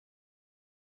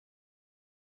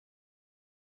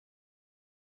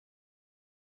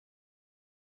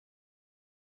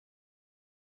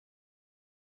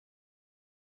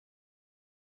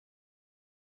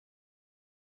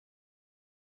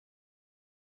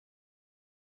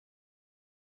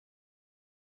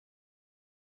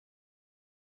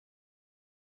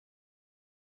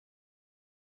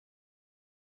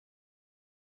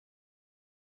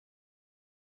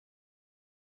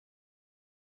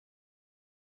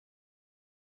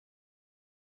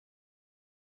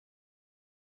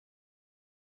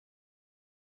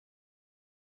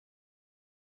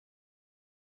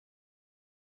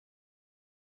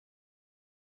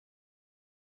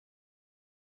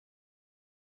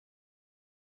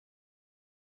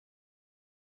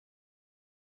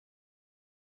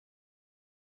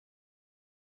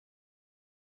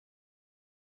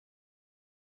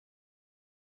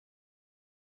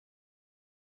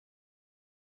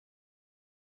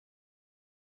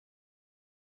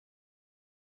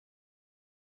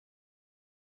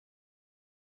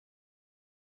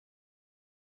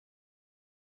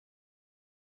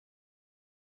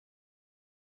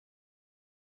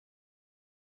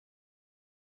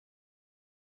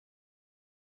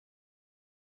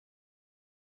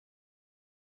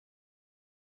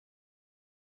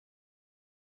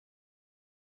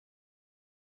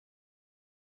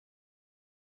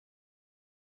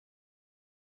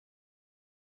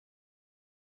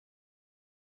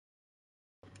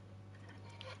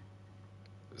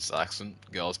This accent,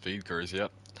 Godspeed, curs,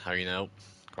 yep. Hanging out,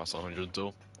 across 100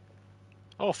 though.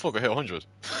 Oh fuck, I hit 100.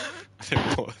 I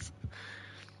didn't realize.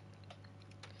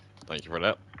 Thank you for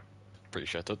that.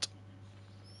 Appreciate it.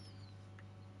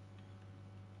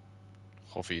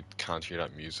 Hopefully you can't hear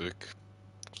that music.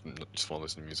 Just want to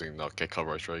listen to music and not get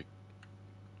copyright strike.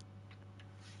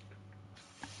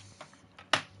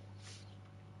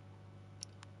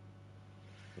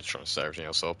 Just trying to set everything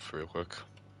else up real quick.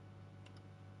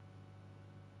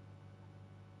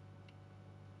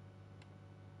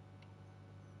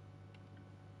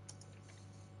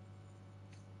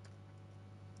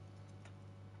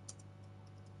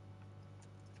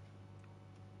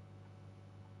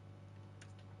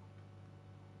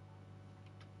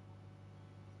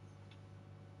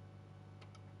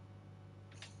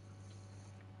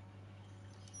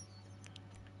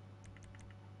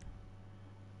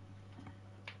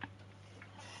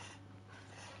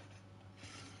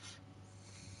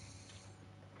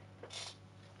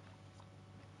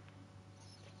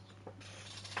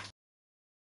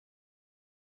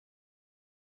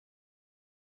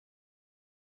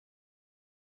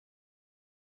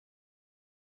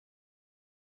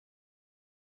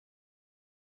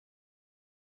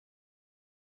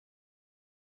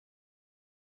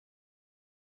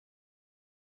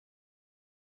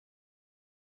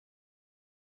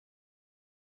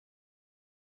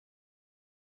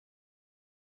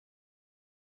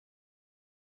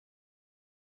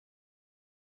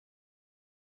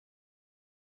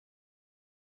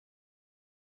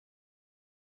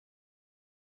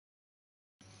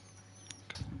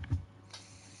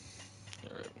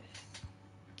 Alright.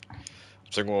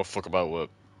 So I'm gonna fuck about with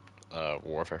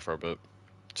Warfare for a bit.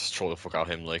 Just troll the fuck out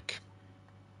him, like,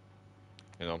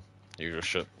 you know, usual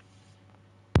shit.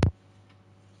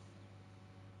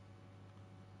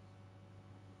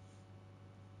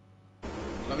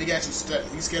 Let me get you.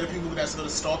 You scared of people that's gonna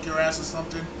stalk your ass or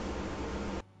something?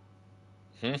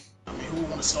 Hmm? I mean, who would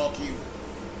want to stalk you?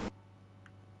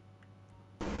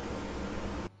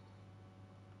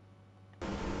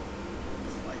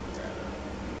 Like that.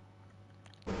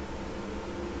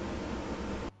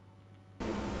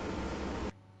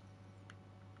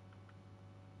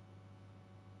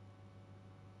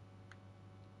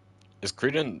 Is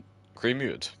Creed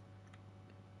muted?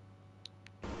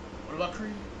 What about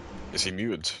Creed? Is he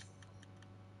muted?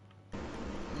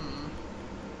 Mm-hmm.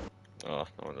 Oh,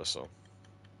 I wonder so.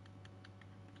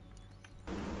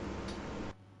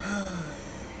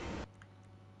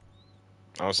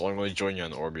 Honestly, I'm gonna join you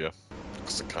on Orbia.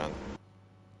 Because I can.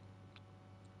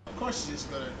 Of course she's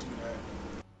gonna do that.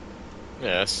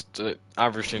 Yeah, it's the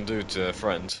average thing to do to a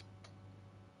friend.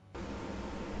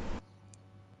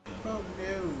 Oh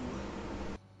no.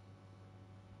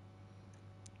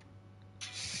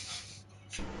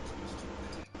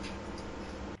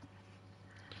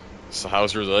 So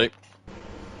how's your day?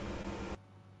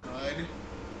 Good.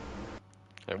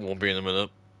 It won't be in a minute.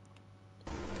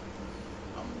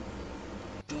 I'm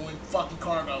doing fucking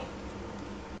cargo.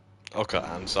 Okay,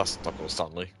 and that's not gonna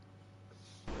stop me.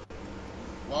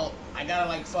 Well, I gotta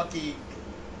like fucking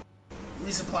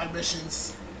resupply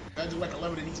missions. Gotta do like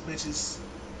 11 of these bitches.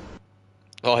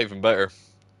 Oh, even better.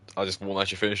 I just won't let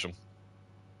you finish them.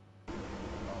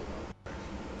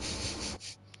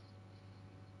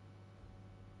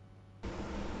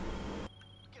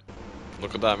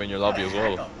 Look at that, I'm in your Got a lobby as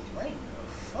hack well. on the plane.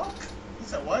 The fuck? You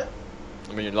said what?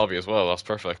 I'm in your lobby as well, that's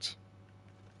perfect.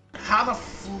 How the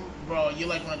bro? You're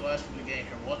like one of the last people to get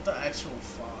here. What the actual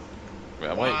fuck? Wait,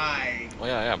 am I? Why? Oh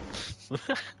yeah, I am. It's What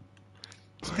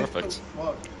the perfect.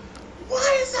 fuck?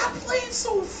 Why is that plane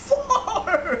so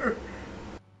far?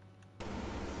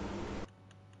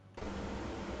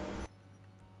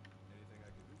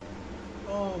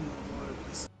 Oh my lord.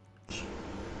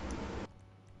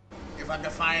 If I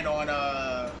can find on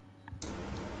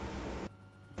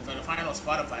if I can find on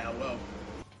Spotify, I will.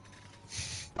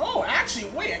 Oh, actually,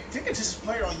 wait. I think I just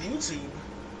played it on YouTube.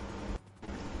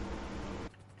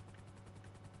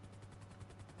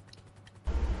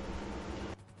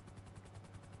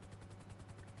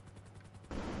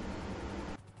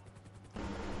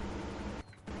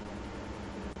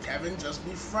 Kevin, just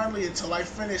be friendly until I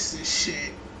finish this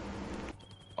shit.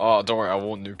 Oh, don't worry, I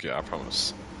won't nuke you, I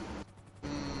promise. Yeah.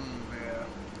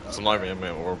 So I'm not even in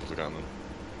my orbital cannon.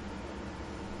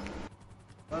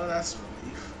 Well, that's a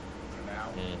relief for now.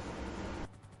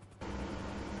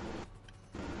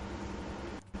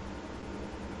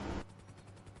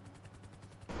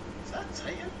 Is that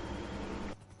Titan?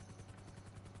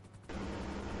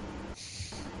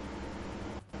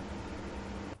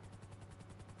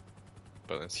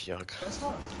 But it's yuck. That's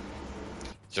not.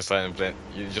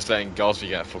 You're just letting Gosby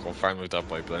get fucking farmed like that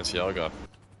by Balenciaga.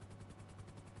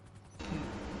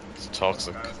 It's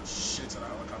toxic. Oh my god, there's a shit ton of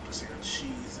helicopters here.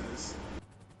 Jesus.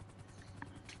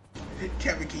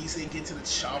 Kevin, can you say get to the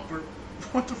chopper?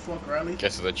 What the fuck, Riley?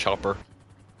 Get to the chopper.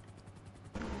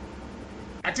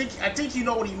 I think you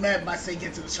know what he meant by saying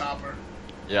get to the chopper.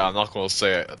 Yeah, I'm not gonna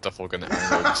say it the fucking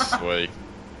English way.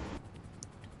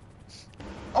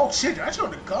 Oh shit, they're actually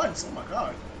on the guns. Oh my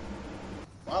god.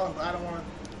 Well, I'm glad I wanna.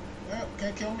 Yeah,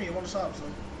 can't kill me. I wanna stop, so.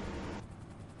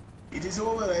 It is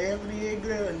over. I have the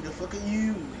gun. The fuck are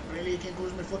you? Really can't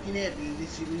close my fucking head.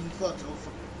 This shit really fucked. Oh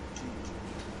fuck.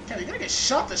 God, you're gonna get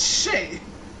shot to shit.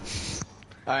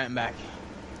 Alright, I'm back.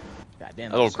 God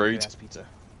damn. Hello, great. Pizza.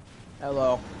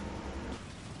 Hello.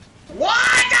 What?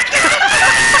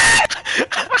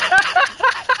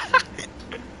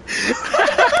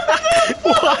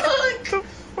 What the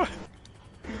fuck?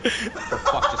 What the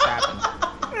fuck just happened?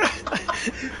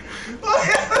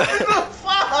 What the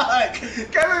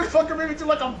fuck? Kevin fucking made me do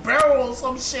like a barrel or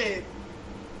some shit.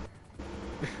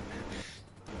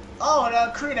 Oh,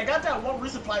 and Creed, I got that one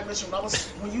resupply mission. That was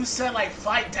when you said like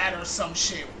fight that or some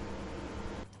shit.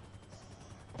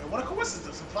 And what a coincidence!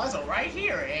 The supplies are right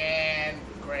here, and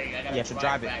great. I gotta You have to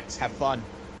drive it. back to... Have fun.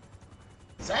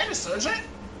 Is that an insurgent?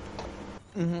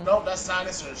 Mm-hmm. Nope, that's not an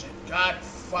insurgent. God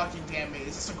fucking damn it!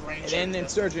 Is this a Granger? It ain't an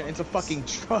insurgent. It's a fucking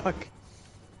truck.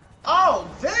 Oh,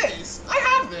 this! I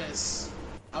have this.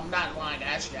 I'm not lying. I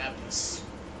actually have this.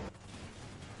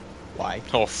 Why?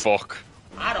 Oh fuck.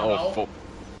 I don't know. Fuck.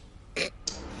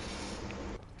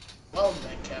 Well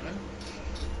then, Kevin.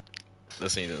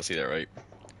 Listen, you didn't see that right.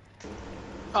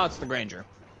 Oh, it's the Granger.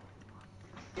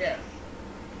 Yeah.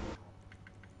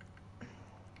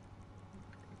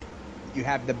 You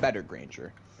have the better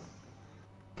Granger.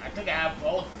 I think I have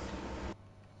both.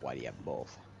 Why do you have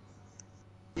both?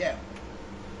 Yeah.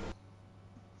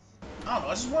 I don't know.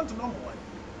 I just want the normal one.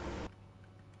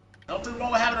 Nothing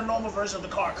wrong with having a normal version of the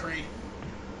car, Creed.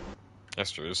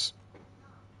 Yes, there is.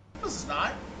 This is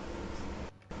not.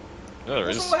 Yeah, there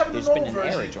What's is. wrong with having the There's been normal an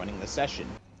version? error joining the session.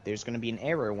 There's gonna be an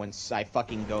error once I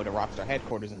fucking go to Rockstar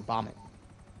headquarters and bomb it.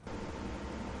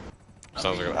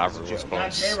 Sounds like an average Got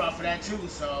response. J-Rock for that too,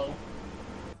 so.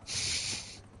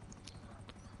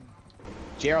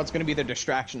 Gerald's gonna be the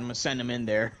distraction. I'm gonna send him in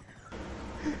there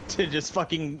to just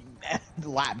fucking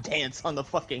lap dance on the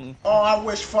fucking. Oh, I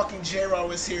wish fucking J-Rock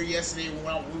was here yesterday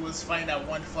when we was fighting that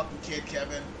one fucking kid,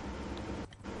 Kevin.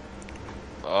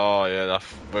 Oh yeah, that.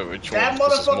 Wait, which That one?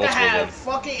 'Cause there's motherfucker multiple had of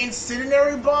them. fucking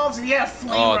incendiary bombs and he had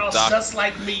flame Oh, rounds that- just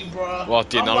like me, bro. What,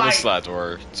 the I'm anonymous like, lad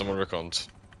or someone reckoned?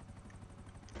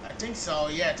 I think so,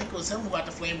 yeah. I think it was him who got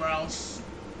the flame rounds.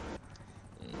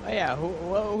 Oh yeah, who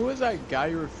was that guy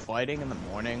you were fighting in the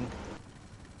morning?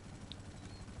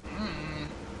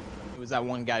 It was that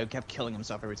one guy who kept killing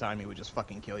himself every time he would just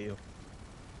fucking kill you.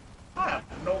 I have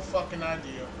no fucking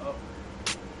idea. Oh.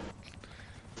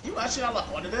 You actually not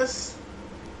like one of this?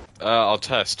 I'll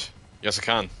test. Yes, I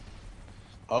can.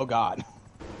 Oh god.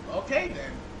 Okay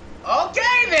then.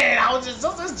 Okay then. I was just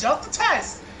a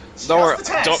test. Don't worry. Just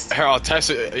a test. Don't. Here, I'll test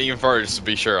it even further just to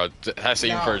be sure. I'll test it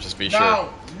even further just to be sure.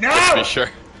 No. Just to be sure.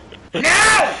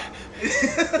 No.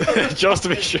 Just to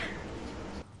be sure.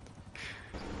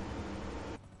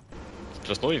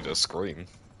 Just no need to scream.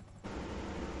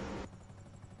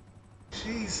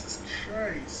 Jesus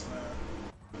Christ,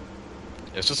 man.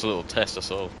 It's just a little test, that's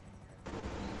all.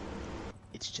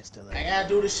 It's just a I little. gotta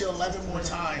do this shit 11 more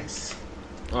times.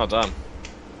 Oh damn.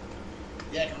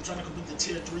 Yeah, 'cause I'm trying to complete the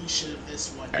tier 3 shit of this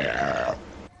one.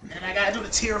 And I gotta do the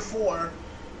tier 4,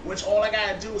 which all I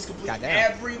gotta do is complete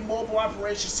Goddamn. every mobile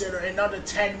operations center in under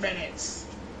 10 minutes.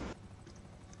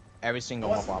 Every single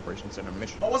What's- mobile operations center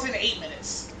mission. But was in 8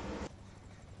 minutes.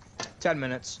 10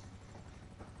 minutes.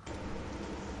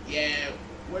 Yeah,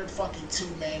 we're fucking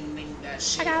two-manning that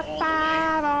shit I got all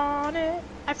 5 on it.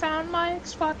 I found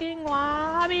Mike's fucking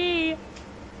lobby. the way.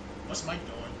 What's Mike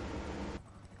doing?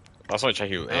 That's why I check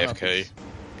you I don't know if AFK.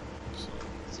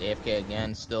 It's AFK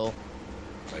again, still.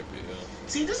 Maybe, yeah.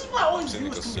 See, this is why all It's in the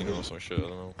viewers tune casino in. or some shit, I don't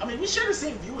know. I mean, we share the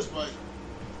same viewers, but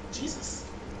Jesus.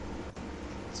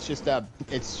 It's just a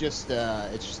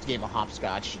game of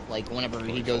hopscotch. Like whenever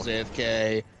he goes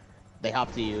AFK, they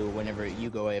hop to you. Whenever you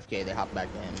go AFK, they hop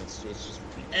back to him. It's just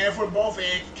And if we're both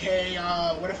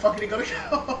AFK, where the fuck are they gonna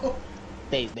go?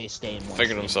 they stay in one.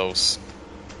 Figure state. themselves.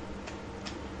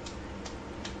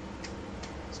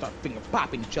 Start finger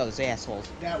popping each other's assholes.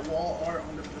 That wall art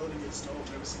on the building is dope.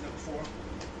 I've never seen that before.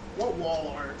 What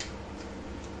wall art?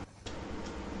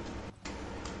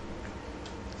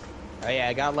 Oh yeah,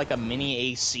 I got like a mini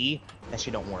AC. That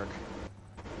shit don't work.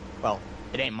 Well,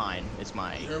 It ain't mine. It's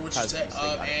my You heard what you cousin's.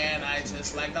 said? And I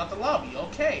just lagged out the lobby.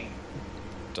 Okay.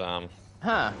 Damn.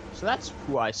 Huh. So that's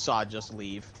who I saw just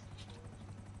leave.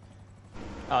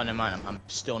 Oh, never mind. I'm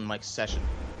still in Mike's session.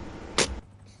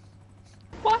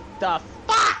 What the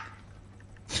fuck?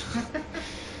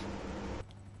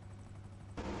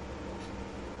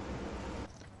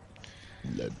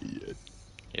 Let me in.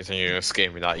 You think you're gonna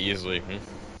escape me that easily? Hmm?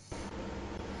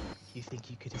 You think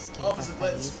you could escape Officer us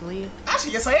that Blitz. easily?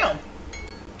 Actually, yes, I am.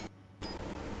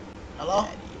 Hello?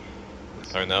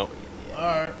 I know.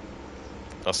 Alright.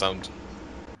 That sound.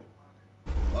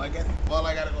 Well, I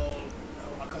gotta go.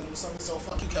 My cousin was something, so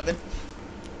fuck you, Kevin.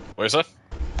 What is that?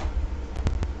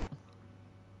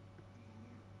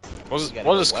 What does You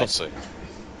gotta this go cut what? say?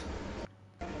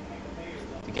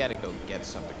 You gotta go get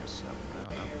something or something. I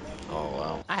don't know. Oh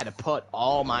wow. I had to put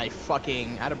all my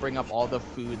fucking. I had to bring up all the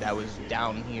food that was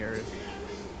down here,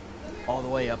 all the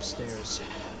way upstairs,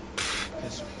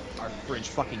 because our fridge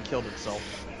fucking killed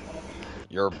itself.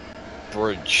 Your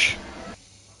bridge.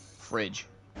 Fridge.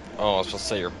 Oh, I was supposed to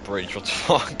say your bridge. What the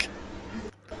fuck?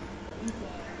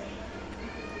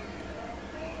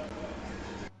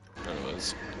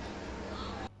 Anyways.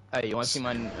 Hey, you want to see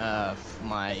my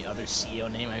my other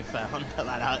CEO name I found?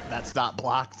 That's not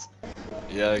blocked.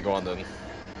 Yeah, go on then.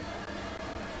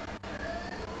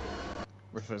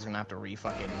 We're just gonna have to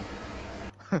re-fucking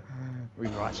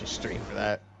rewatch your stream for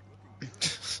that.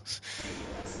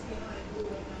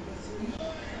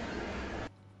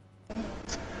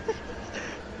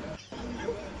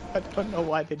 I don't know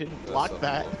why they didn't block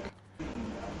that.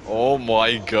 Oh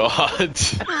my god.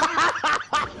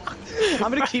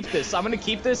 I'm gonna keep this. I'm gonna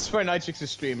keep this for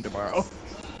Nitrix's stream tomorrow.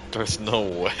 There's no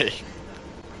way.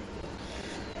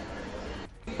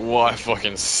 What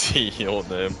fucking CEO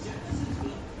name?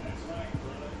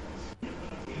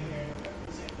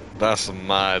 That's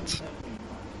mad.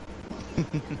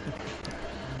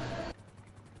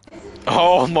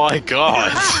 Oh my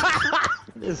god.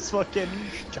 This fucking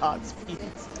Godspeed.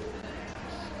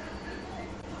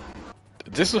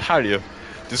 This is how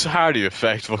you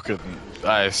affect fucking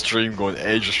stream going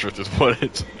age restricted, what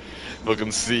it fucking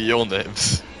CEO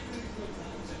names.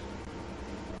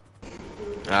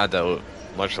 I doubt it.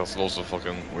 Microsoft's loads of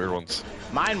fucking weird ones.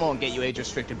 Mine won't get you age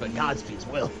restricted, but Godspeed's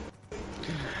will.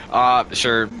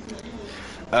 Sure.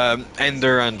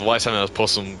 Ender and Lifetime has put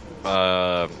some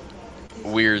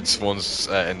weird ones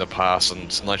in the past, and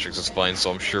Nitrix is fine,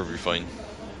 so I'm sure we'll be fine.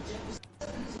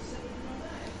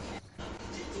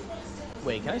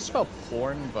 Wait, can I spell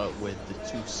porn but with the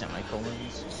 2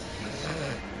 semicolons?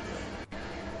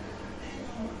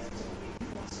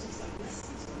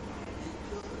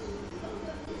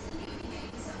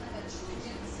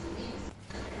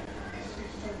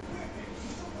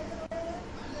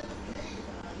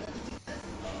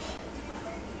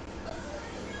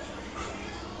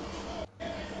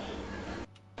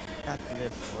 Got to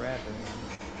live forever.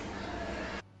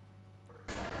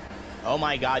 Oh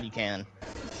my god, you can.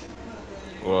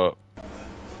 What?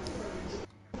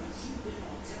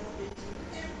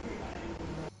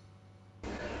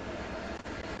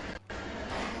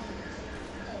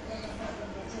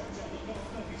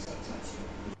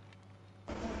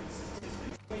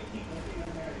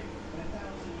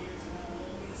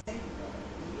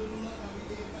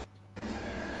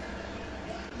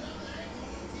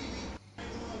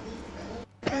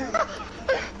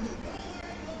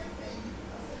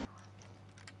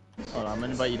 Hold on, I'm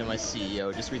gonna invite you to my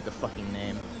CEO. Just read the fucking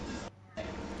name.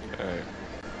 Okay.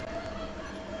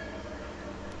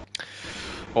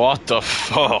 What the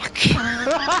fuck?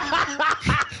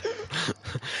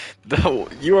 No,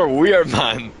 you are weird,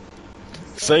 man.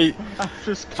 Say,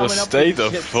 just stay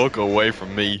the fuck away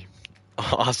from me.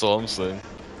 That's all I'm saying.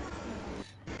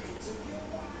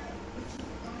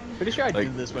 Pretty sure I Like,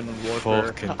 did this when in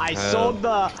Warfare. fucking I hell.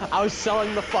 I was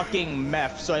selling the fucking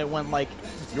meth, so it went like,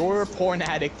 your porn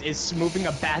addict is moving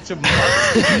a batch of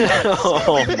meth.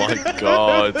 Oh my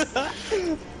god.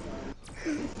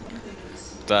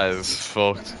 That is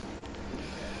fucked.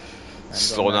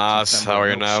 Stone ass, how are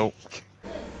you now?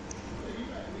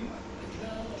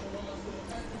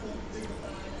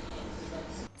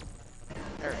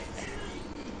 Alright.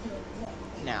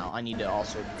 Now, I need to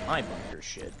also my bunker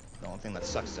shit. The only thing that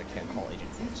sucks is I can't call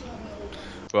Agent 14.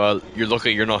 Well, you're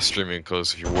lucky you're not streaming,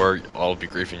 because if you were, I'll be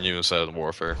griefing you instead of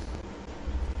Warfare.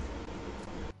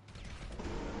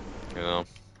 You know?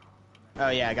 Oh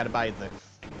yeah, I gotta buy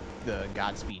the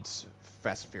Godspeed's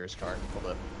Fast and Furious car.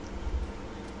 Hold up.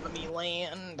 Let me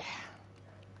land.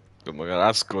 Oh my god,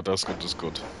 that's good, that's good, that's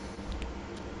good.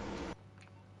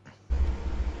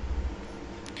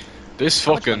 This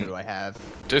How much money fucking... do I have?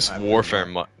 This I have Warfare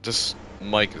this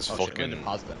Mike is Oh shit, let me fucking.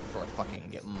 deposit that before I fucking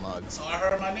get mugged. So I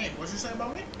heard my name. What'd you say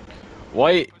about me?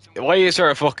 Why is there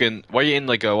a fucking? Why are you in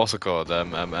like a what's it called? That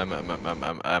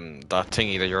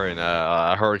thingy that you're in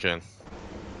a hurricane.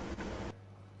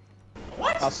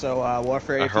 What? Also,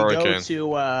 Warfare, A hurricane.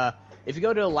 if you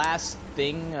go to the last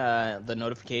thing, the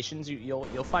notifications,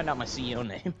 you'll find out my CEO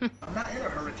name. I'm not in a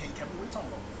hurricane, Kevin. What are you talking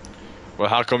about? Well,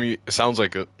 how come you? It sounds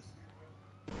like it.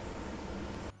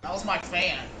 That was my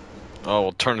fan. Oh,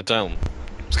 well, turn it down.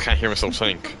 I can't hear myself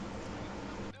think. Hey,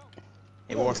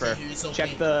 You always Warfare, say it's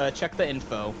okay. check the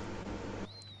info.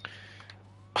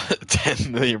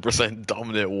 10,000,000%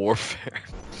 dominant warfare.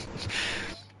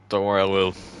 Don't worry, I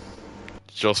will.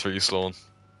 Just for you, Sloan.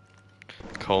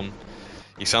 Come.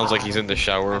 He sounds like he's in the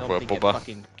shower with Bubba.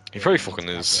 He probably fucking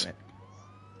is.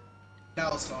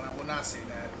 No, Sloan, I will not say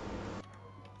that.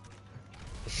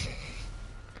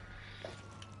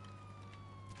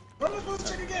 What am I supposed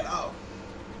to check again? Oh.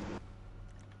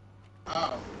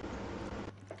 Oh.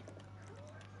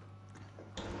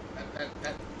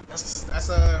 That's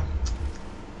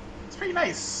it's pretty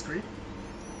nice, Creep.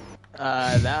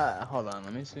 Hold on,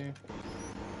 let me see.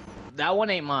 That one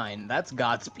ain't mine. That's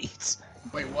Godspeed's.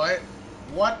 Wait, what?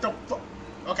 What the fuck?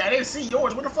 Okay, I didn't see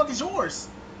yours. What the fuck is yours?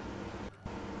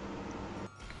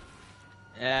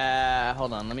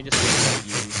 Hold on, let me just invite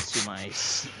you to my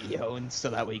CEO, and so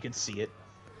that way you can see it.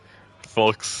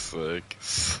 Fuck's sake.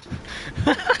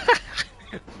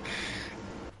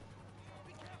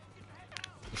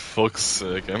 Fuck's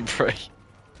sake, I'm praying.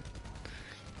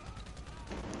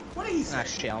 What did he say?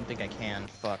 Actually, I don't think I can.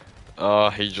 Fuck.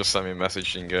 He just sent me a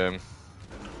message in game.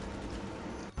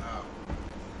 Oh.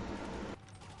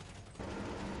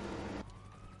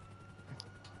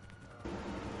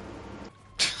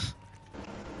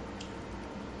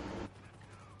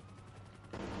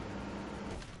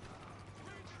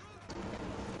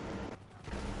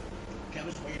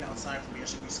 Kevin's waiting outside for me. I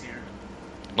should be scared.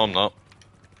 No, I'm not.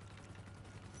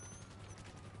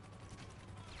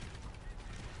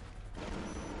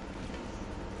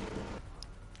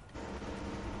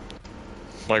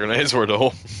 My grenades were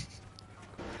though.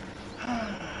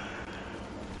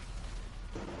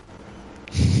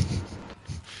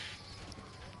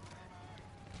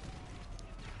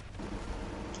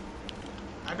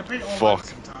 I debate on Fuck. life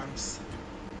sometimes.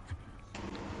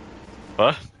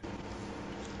 What?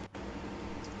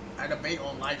 I debate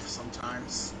on life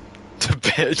sometimes. The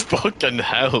bitch, fucking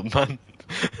hell, man.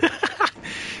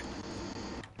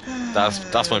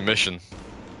 That's my mission.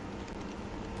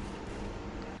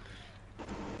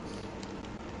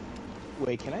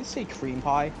 Wait, can I say cream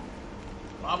pie?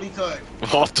 Probably could.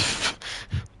 What the f-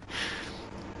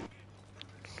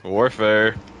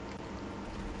 Warfare.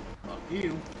 Fuck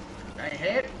you. I ain't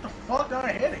hit. What the fuck am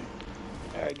I hitting?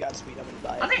 Alright, Godspeed, I'm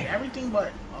gonna die. I mean everything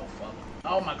but. Oh fuck.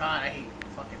 Oh my god, I hate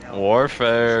fucking hell.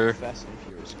 Warfare. Fast and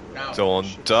Furious. No.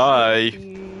 Don't die.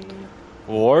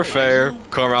 Warfare.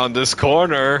 Come around this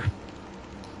corner.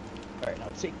 Alright, now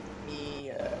take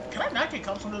me, Can I not get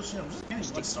cups on those shit? I'm just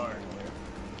getting one star.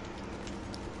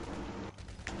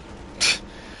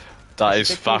 That is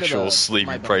stick me to factual the- sleepy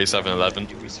my prey bad, 7-Eleven.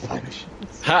 do resupply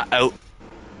missions. Ha out.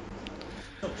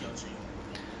 Still kills you.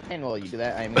 And while you do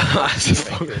that, I'm That's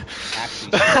gonna fucking-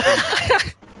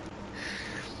 actually.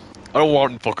 I don't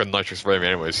want fucking nitrous Raven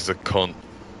anyways, he's a cunt.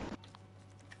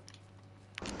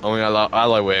 I mean, I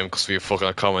ally with him because we're fucking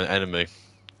a common enemy.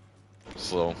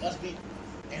 So. Must be.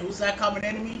 And who's that common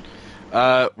enemy?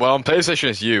 Well, on PlayStation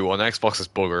it's you, on Xbox it's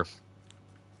Booger.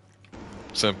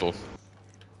 Simple.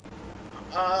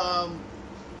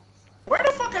 Where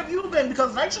the fuck have you been?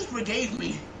 Because Nitrous forgave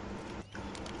me.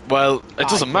 Well, it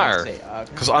doesn't you matter, have to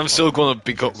say, because I'm still gonna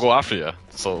go after you.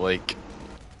 So like,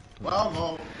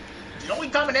 Well, the only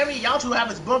common enemy y'all two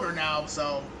have is Booger now,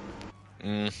 so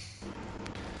mm,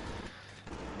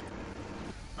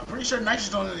 I'm pretty sure Nitrous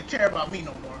don't really care about me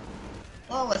no more.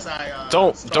 Well, unless I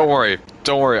don't worry.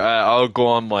 I'll go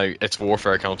on my It's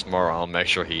Warfare account tomorrow. I'll make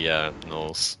sure he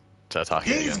knows to attack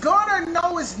you He's again. gonna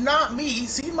know it's not me.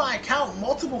 He's seen my account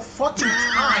multiple fucking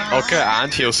times. Okay,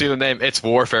 and he'll see the name It's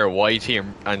Warfare YT,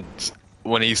 and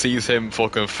when he sees him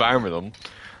fucking farming them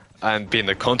and being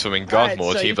the cunt to him in God Alright,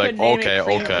 mode, so he'll you be like, could name it okay,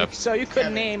 cream- okay. So you could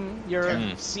Kevin. name your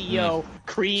Kevin. CEO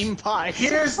Cream Pie.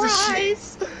 Here's the shit.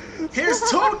 Here's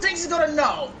two things he's gonna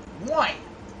know. One,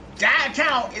 that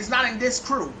account is not in this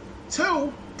crew.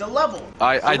 Two, the level.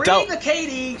 I Three, doubt- the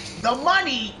KD, the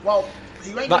money. Well,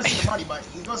 he ain't gonna see the money, but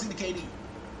he's gonna see the KD.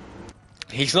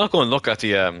 He's not going to look at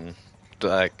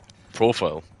the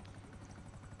profile.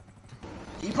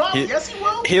 He probably, He- yes, he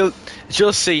will. He'll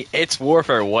just see It's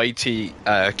Warfare YT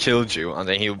killed you, and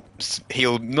then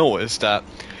he'll notice that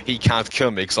he can't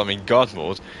kill me because I'm in God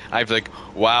mode, I'd be like,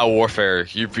 wow, Warfare,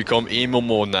 you've become emo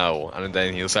mode now. And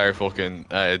then he'll start fucking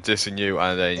dissing you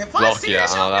and then If I block see you that and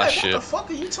shit, all I'm that like, shit. what the fuck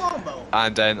are you talking about?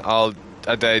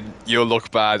 And then you'll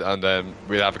look bad and then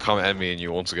we'll have a common enemy in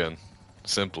you once again.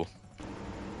 Simple.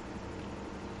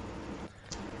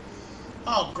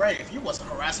 Oh, great. If you wasn't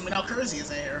harassing me, now Kersey is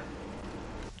in here.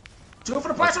 Two for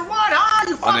the price of one, huh?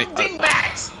 You fucking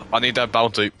dingbats! I need that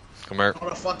bounty. Come here. No,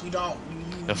 the fuck you don't.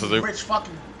 Yes, I You do. rich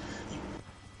fucking...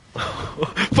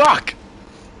 Fuck!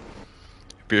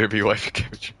 BRB wife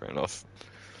couch ran off.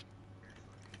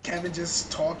 Kevin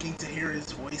just talking to hear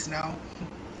his voice now.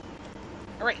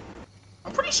 Alright.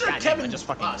 I'm pretty sure God, Kevin... I just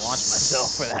fucking launched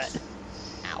myself for that.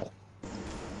 Ow.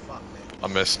 Fuck, man. I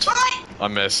missed. Bye! I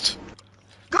missed.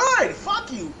 Good!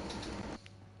 Fuck you!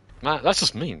 Man, that's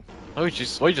just mean. Why would you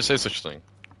say such a thing?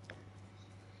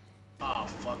 Oh,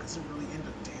 fuck. Is it really in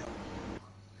the damn...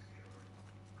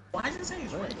 Why did it say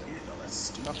he's right here, though? That's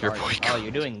stupid. Your boy. Oh,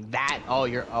 you're doing that? Oh,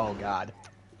 you're... Oh, God.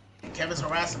 Kevin's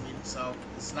harassing me, so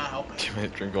it's not helping.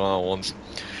 Drink going on once.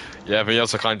 Yeah, but he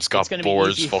also kind of just got It's gonna bored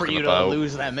be easy for fucking you about. to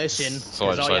lose that mission. So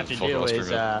I Because all you have decided to to fuck do off is,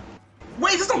 screaming.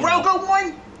 Wait, is this the Railgun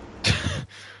one?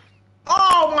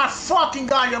 Oh my fucking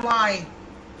god, you're lying!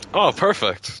 Oh,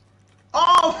 perfect.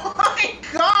 Oh my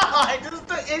god! This is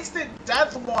the instant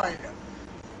death one!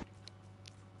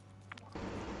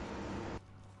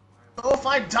 So if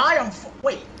I die, I'm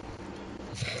wait.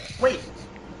 Wait.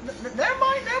 Never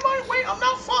mind, wait, I'm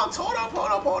not fucked.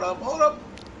 Hold up.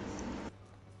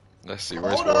 Let's see,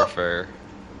 where's Hold up. Warfare?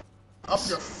 Up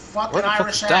your fucking Where the fuck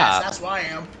Irish is ass, that? that's where I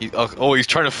am. Oh, he's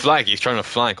trying to flank.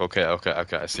 Okay,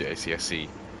 I see.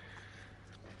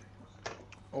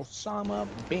 Osama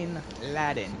bin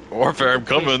Laden. Warfare, I'm Kiss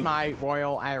coming. my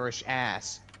royal Irish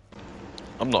ass.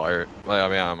 I'm not Irish. I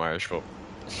mean, I'm Irish, but...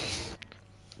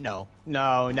 No.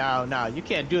 You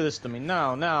can't do this to me.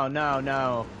 No.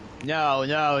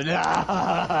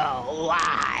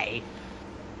 Why?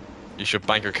 You should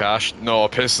bank your cash. No,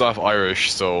 it pisses off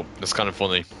Irish, so it's kind of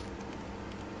funny.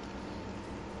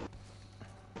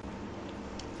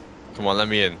 Come on, let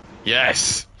me in.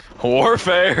 Yes!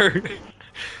 Warfare!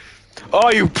 Oh,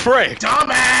 you prick!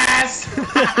 Dumbass!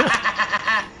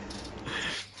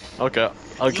 Okay,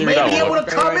 I'll give you may that be able one.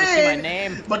 to come Ready to see my in,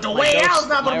 name? but the My way ghost- out's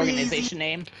not my gonna be organization easy.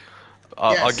 name?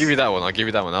 I'll Yes. give you that one.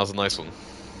 That was a nice one.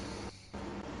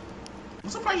 I'm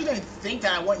surprised you didn't think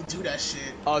that I wouldn't do that shit.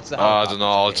 Oh, it's the I don't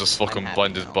know, I was just Mine fucking happened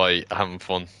blinded now. by having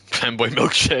fun. Fanboy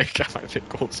milkshake. I think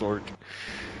gold sword.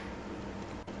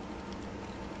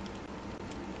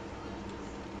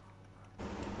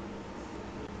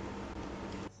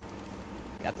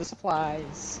 Got the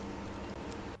supplies.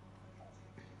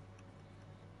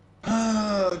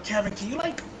 Kevin, can you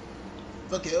like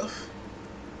forgive?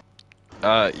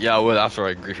 Yeah, I will after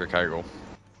I grief your cargo.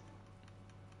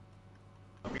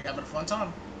 Are we having a fun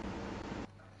time?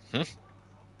 Hmm?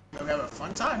 Are we having a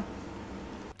fun time?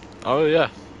 Oh yeah.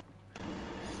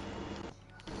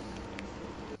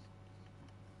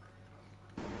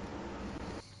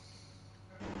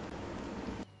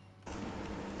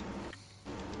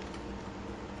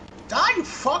 Die, you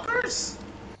fuckers!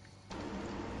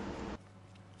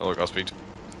 Oh look, I'll speak.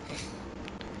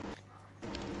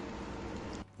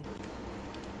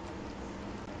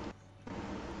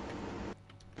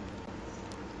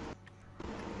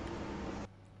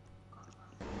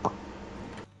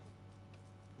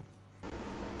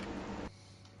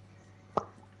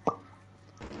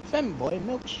 Femboy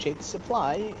milkshake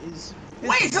supply is.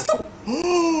 Wait, is this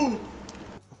the...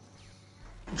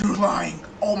 You're lying.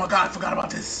 Oh my god, I forgot about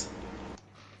this.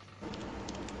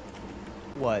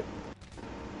 What?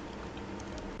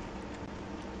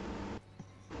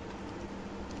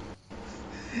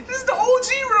 This is the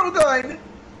OG railgun!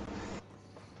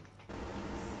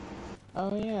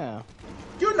 Oh yeah.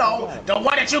 You know, the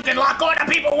one that you can lock on to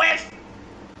people with!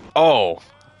 Oh,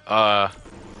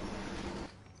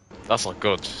 that's not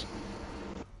good.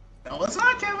 No, it's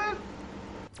not, Kevin.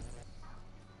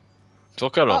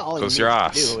 Look at him, All he cause needs your to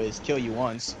ass. do is kill you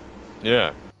once.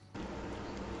 Yeah.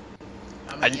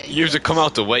 I mean, And yeah, you have to come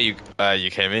out the way you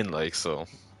came in, like so.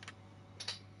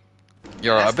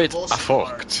 You're That's a bit the bullshit part.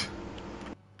 fucked.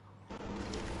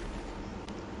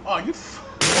 Oh, you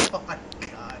oh my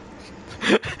god.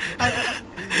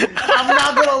 I'm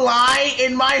not gonna lie,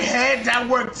 in my head, that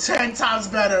worked 10 times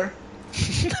better.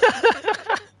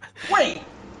 Wait,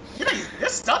 you're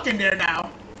stuck in there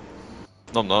now.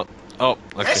 No, I'm not. Oh,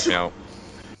 that Yes, kicked me you- out.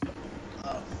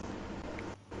 Oh.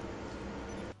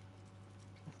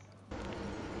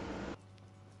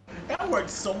 That worked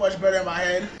so much better in my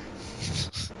head.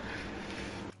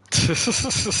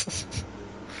 Jesus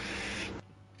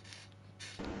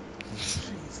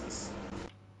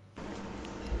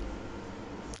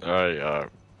Alright,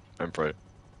 Emperor.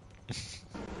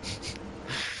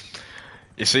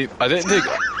 You see, I didn't think...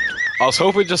 I was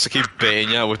hoping just to keep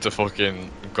baiting you with the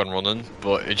fucking gun running,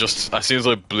 but it just... As soon as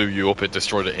I blew you up, it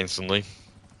destroyed it instantly.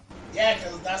 Yeah,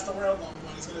 because that's the railgun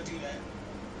one. It's gonna do that.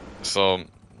 So,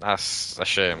 that's a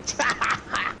shame.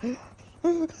 I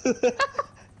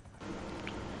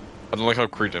don't like how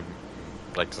Creed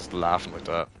like just laughing like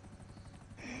that.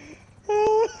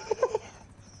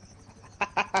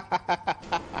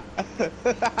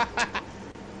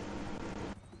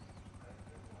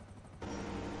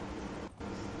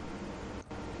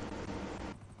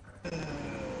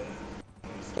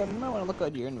 Kevin, you might want to look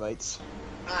at your invites.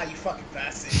 Ah, you fucking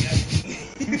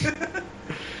bastard.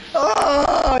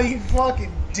 Oh, you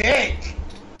fucking dick.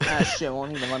 Ah, shit,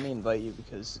 won't even let me invite you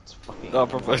because it's fucking... Oh,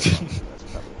 perfect. That's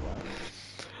probably why.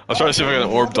 I was trying to see if I can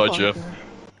orb dodge you.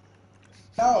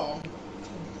 No.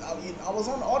 I was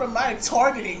on automatic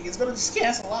targeting. It's gonna just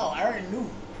cancel out. I already knew.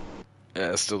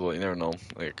 Yeah, still though, you never know.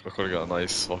 Like, I could've got a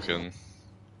nice fucking...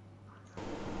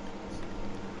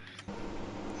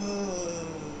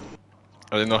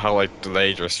 I didn't know how, like,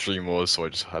 delayed your stream was, so I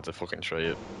just had to fucking try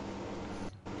it.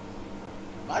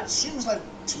 My stream was like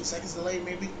 2 seconds delayed,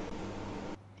 maybe.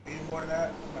 Maybe more than that.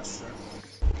 I'm not sure.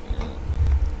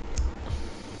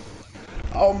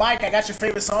 Oh, Mike, I got your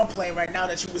favorite song playing right now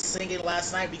that you was singing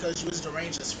last night because you was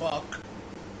deranged as fuck.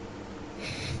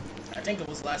 I think it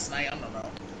was last night. I don't know.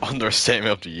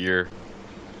 Understatement of the year.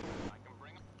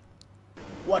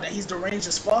 What? That he's deranged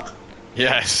as fuck?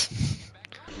 Yes.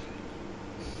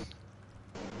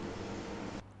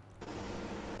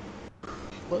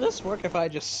 Will this work if I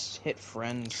just hit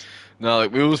friends? No,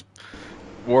 like, we was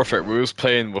Warfare, we was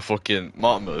playing with fucking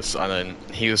Motmus, and then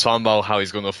he was talking about how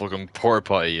he's gonna fucking porta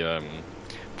potty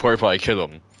kill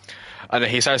him. And then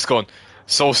he starts going,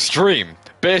 so stream,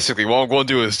 basically what I'm gonna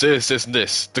do is this, this, and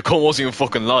this. The cunt wasn't even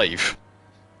fucking live.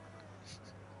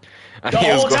 And The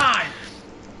whole time!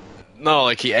 No,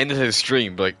 like, he ended his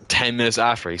stream, but like 10 minutes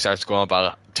after, he starts going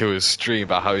about to his stream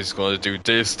about how he's going to do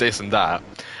this, this, and that.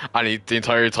 And the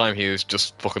entire time he was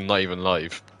just fucking not even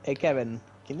live. Hey, Kevin,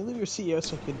 can you leave your CEO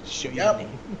so I can show you your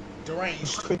name?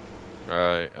 Deranged.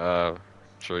 Alright,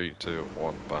 3, 2,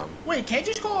 1, bam. Wait, can't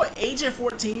you just call Agent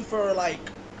 14 for, like,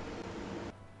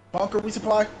 bunker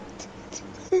resupply?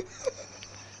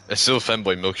 It's still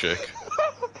Femboy Milkshake.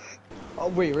 Oh,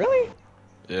 wait, really?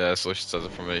 Yeah, that's what she says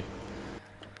it for me.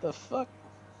 The fuck?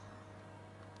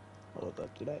 Hold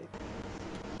up, did I?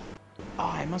 Oh,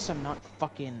 I must have not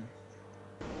fucking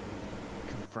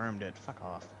confirmed it. Fuck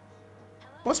off.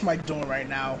 What's Mike doing right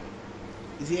now?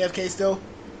 Is he AFK still?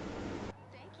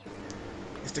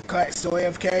 Is the cut still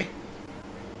AFK?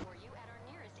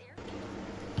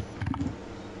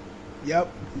 Yep.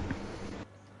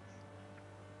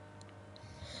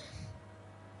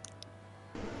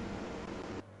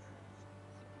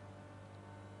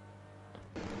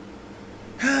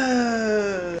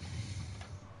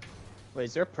 Wait,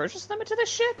 is there a purchase limit to this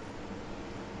shit?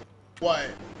 What?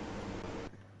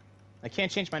 I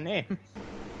can't change my name.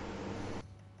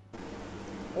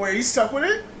 Wait, you stuck with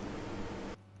it?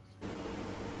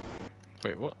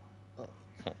 Wait, what?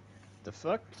 The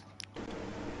fuck? Am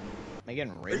I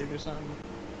getting raided or something?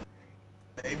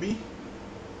 Maybe.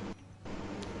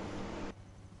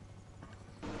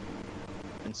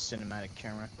 And cinematic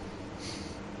camera.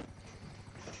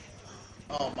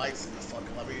 Oh, Mike's in the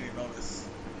fucking lobby. You didn't notice.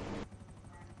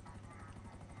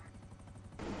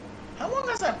 How long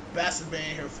has that bastard been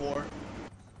in here for?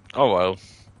 Oh well.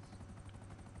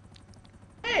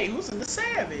 Hey, who's in the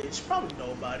Savage? Probably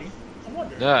nobody. I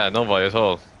wonder. Yeah, nobody at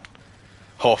all.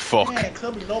 Oh fuck. Yeah,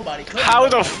 could be nobody. Could be How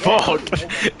the nobody. fuck?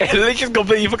 It literally just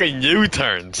completely fucking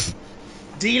U-turns.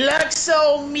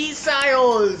 Deluxo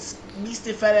missiles,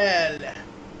 Mr. Fidel.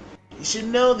 You should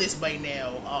know this by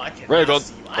now. Oh, I cannot Where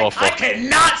see you. oh, I fuck.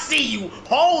 cannot see you.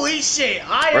 Holy shit,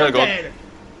 I Where am dead.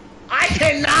 I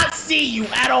cannot see you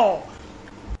at all.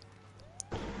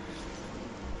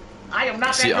 I am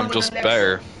not See, that I'm good just with the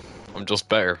better. Deluxo. I'm just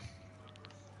better.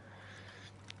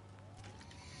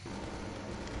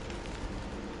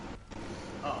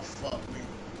 Oh, fuck me.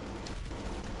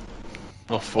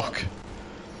 Oh fuck.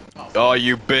 Oh, Oh,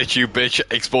 you bitch.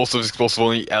 Explosive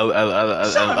only. Shut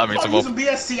up, I mean, I'm some using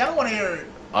BSC. I don't want to hear it.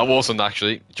 I wasn't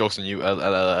actually. Jokes on you.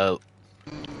 Oh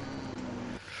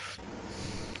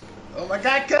my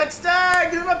god, Cookster!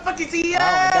 Give me my fucking CEO!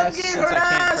 Well, I guess Get since her I can't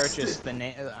ass! purchase the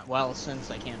name, well, since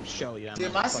I can't show you, I'm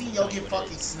Dude, gonna my fucking CEO tell get you what it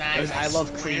fucking is. snagged. I love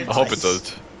swear cream to I hope it God.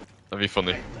 does. That'd be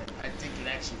funny. I think it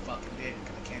actually fucking did.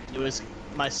 I can't It do was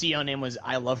my CEO name was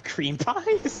I love cream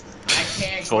pies. I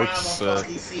can't grab a Folks,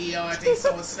 fucking CEO. I think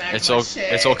someone snagged It's my okay.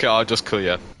 shit. It's okay. I'll just kill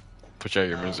you. Put you out of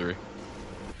your misery.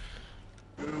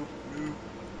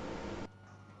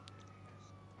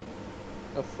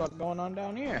 The fuck going on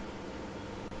down here?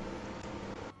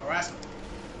 Harassment.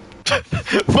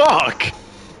 Fuck!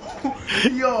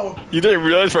 Yo. You didn't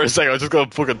realize for a second I was just gonna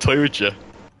fucking toy with you.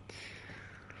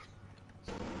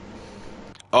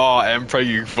 Oh, Emperor,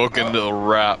 you fucking little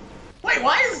rat. Wait,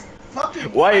 why is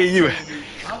fucking... Why are you...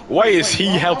 Why is he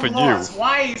I'm helping you? lost.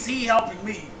 Why is he helping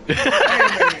me? Wait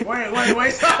a minute.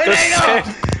 Wait. Hang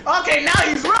on. Okay, now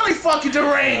he's really fucking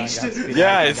deranged.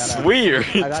 Yeah, it's weird.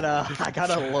 I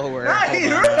gotta lower. Now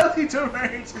he's really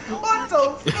deranged. What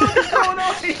the fuck is going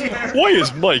on here? Why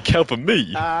is Mike helping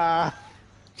me?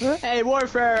 Hey,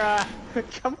 Warfare,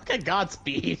 come look at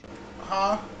Godspeed.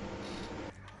 Huh?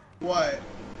 What?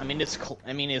 I mean, it's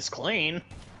clean.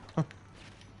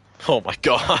 Oh my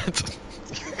god.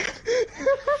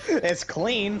 It's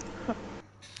clean.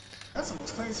 That's the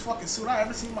most cleanest fucking suit I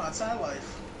ever seen in my entire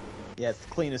life. Yeah, it's the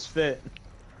cleanest fit.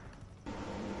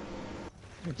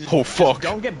 Oh fuck. Just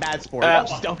don't get bad sport.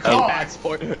 Just don't get bad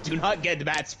sport. Do not get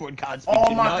bad sport, Godspeed.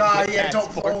 Oh my god, yeah,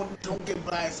 don't get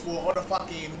bad sport or the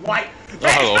fucking white.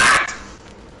 hello.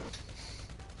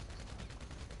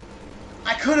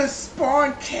 I could have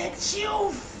spawn kicked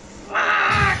you.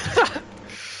 Fuck.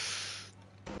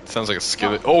 Sounds like a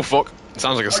skill. Oh fuck.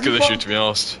 Sounds like a skill issue, to be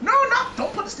honest. No,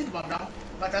 don't put the sticky bomb down.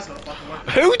 Like that's gonna fucking work.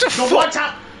 Who the fuck? One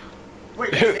time.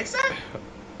 Wait, Who- fix that?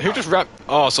 Who just wrapped?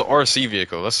 Oh, so RC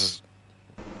vehicle. This is.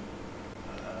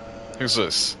 Who's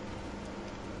this?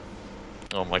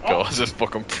 Oh my god, this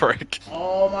fucking prick.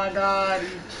 Oh my god, you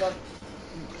fuck.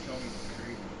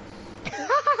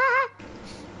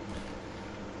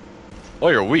 Oh,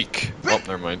 you're weak. Oh,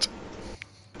 never mind.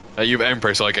 You have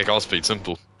Emperor, so I get Godspeed.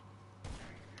 Simple.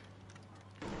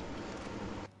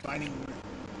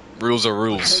 Rules are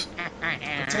rules.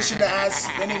 Petition to add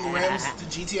spinning rims to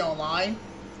GTA Online.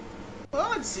 Well, I'd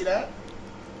like to see that.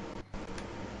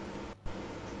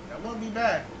 That wouldn't be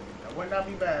bad. That would not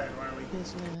be bad, Riley.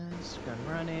 Business, gun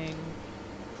running.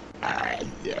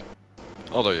 Yeah.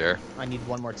 Oh, there you are. I need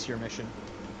one more tier mission.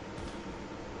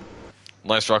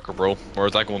 Nice rocker, bro.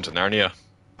 Where's that going to Narnia?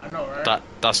 I know, right?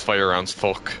 That's fire rounds.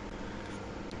 Fuck.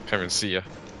 Can't even see ya.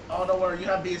 Oh, don't worry. You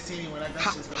have BSC anyway. Like,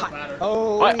 that shit's gonna matter.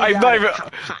 Oh, I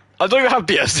don't even have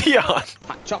BSC on.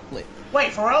 hot chocolate.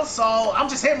 Wait, for real? So, I'm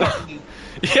just hit marking you.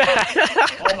 Yeah.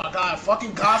 Oh my god,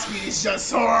 fucking Godspeed is just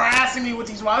so harassing me with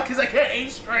these wild because I can't aim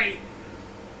straight.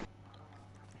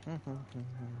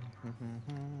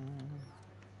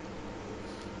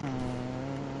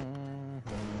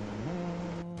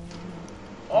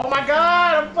 Oh my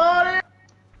god, I'm falling!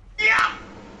 Yeah!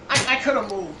 I could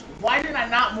have moved. Why did I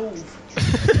not move?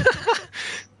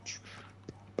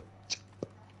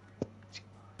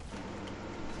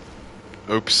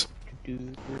 Oops.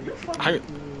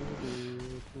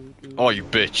 Oh, you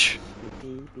bitch.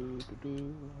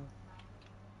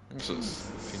 This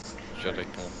is Jedi.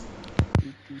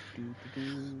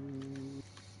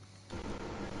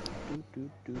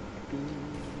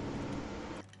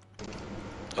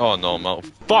 Oh no, Mel.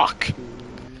 Fuck!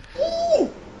 Ooh!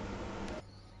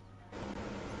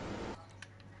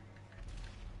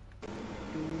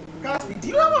 Godspeed, do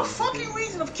you have a fucking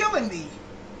reason of killing me?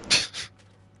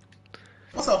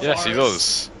 What's up, Yes, he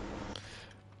Forrest?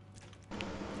 does.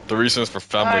 The reason is for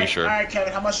family, sure. Alright,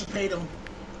 Kevin, how much you paid him?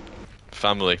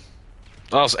 Family.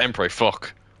 That was Emperor,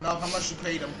 fuck. No, how much you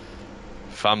paid him?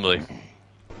 Family.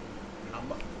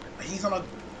 He's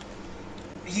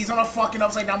on a fucking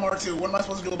upside down R2. What am I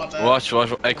supposed to do about that? Watch.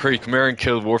 Hey, Creed, come here and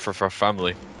kill Warfare for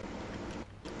family.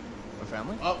 For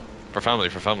family? Oh. For family.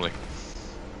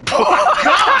 Oh my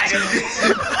god!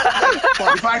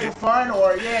 Fight for fun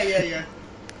or yeah.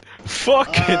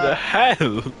 Fucking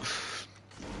hell!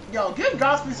 Yo, give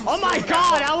Godspeed some Oh my skills in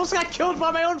god, that I almost got killed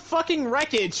by my own fucking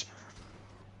wreckage.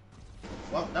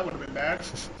 Well, that would have been bad.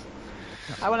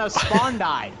 When I was spawn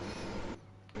died.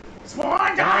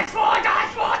 Spawn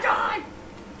died!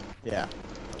 Yeah.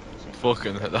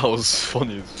 Fucking, that was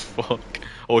funny as fuck.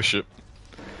 Oh shit.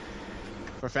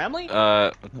 For family? Be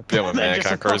on my man, I Just a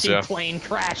can't curse, fucking yeah. plane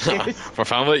crash, dude. For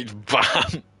family,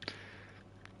 bam!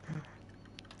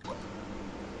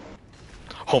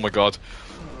 Oh my god.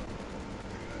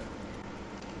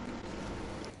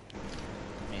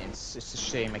 Man, it's a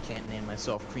shame I can't name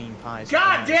myself Cream Pie.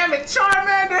 God damn it,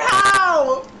 Charmander,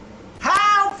 how?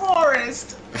 How,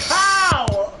 Forrest?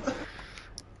 How?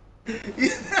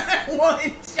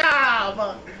 One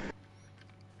job!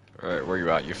 Alright, where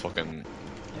you at, you fucking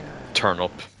turn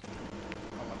up.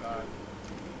 Oh my god.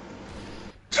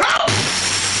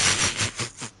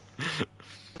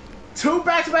 Two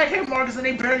back-to-back hit markers and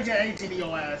they barely get anything to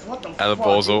your ass. What the fuck?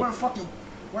 Bozo.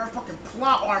 Wear fucking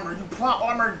plot armor, you plot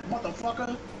armored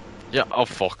motherfucker. Yeah, oh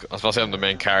fuck. I was about to say I'm the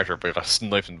main character, but I got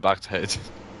sniped in the back to head.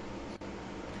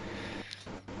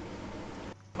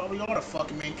 Oh, you're the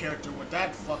fucking main character with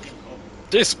that fucking.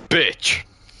 This bitch.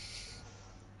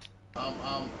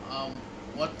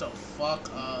 What the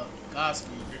fuck?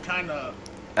 Godspeed, you're kinda.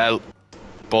 L.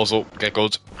 Bozo, get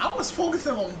good. I was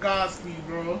focusing on Godspeed,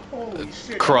 bro. Holy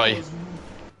shit. Cry.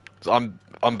 I'm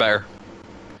better.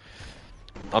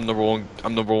 I'm number one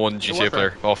GTA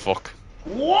player. Oh fuck.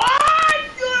 What?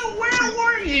 Where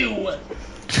were you?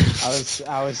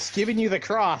 I was giving you the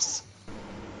cross.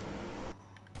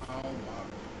 Oh my.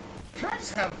 Can I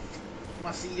just have my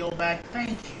CEO back?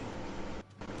 Thank you.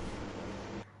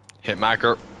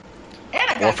 Hitmaker. And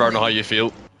I got Warfare, I know green. how you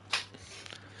feel.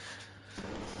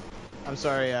 I'm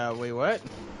sorry, wait, what?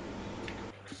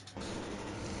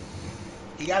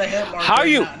 He got a hit marker. How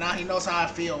you? Now he knows how I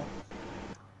feel.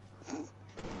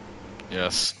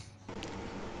 Yes.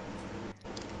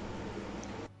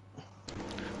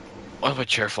 Why did my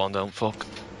chair fall down? Fuck.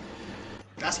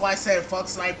 That's why I said fuck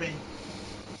sniping.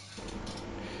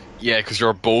 Yeah, because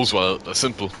you're a Boswell. That's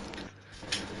simple.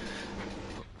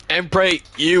 Emperor,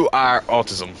 you are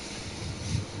autism.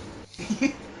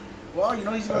 Well, you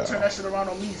know he's gonna turn that shit around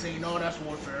on me, so you know that's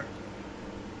warfare.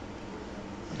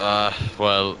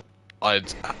 Well, I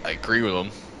agree with him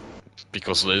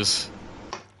because it is,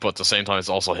 but at the same time, it's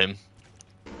also him.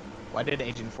 Why did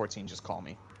Agent 14 just call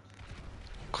me?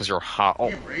 Because you're hot. Oh.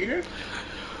 Hey, Raider?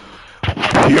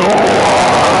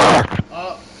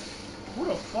 Who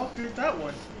the fuck did that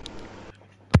one?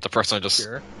 The person I just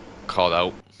Sure. called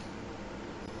out.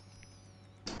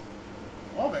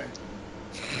 Well then.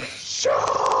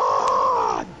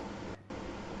 Sean!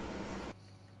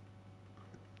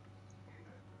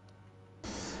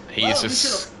 He's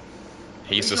least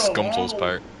the you're a Scumtos long-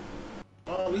 part.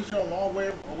 Well, at least you're a long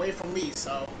way away from me,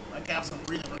 so I can have some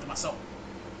breathing room to myself.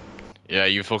 Yeah,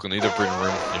 you fucking need a breathing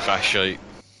room, you fat shite.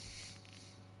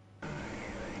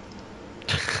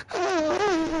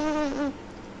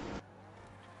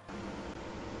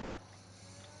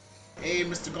 Hey,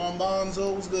 Mr.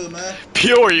 Gonbonzo, what's good, man?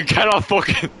 Pure, you cannot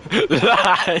fucking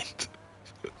lie.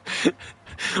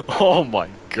 Oh my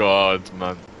god,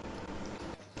 man.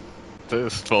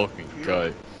 This fucking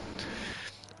guy.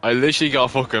 I literally got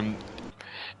fucking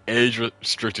age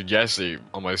restricted yesterday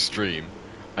on my stream,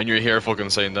 and you're here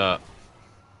fucking saying that.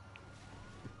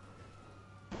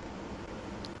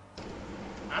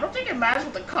 I don't think it matters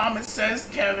what the comment says,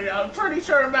 Kevin. I'm pretty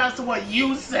sure it matters to what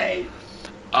you say.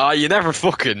 You never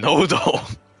fucking know though.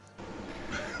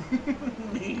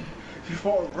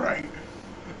 You're right.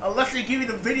 Unless they give you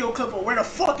the video clip of where the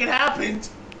fuck it happened.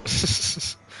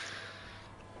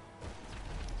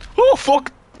 Oh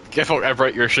fuck! Get fuck, I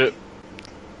break your shit.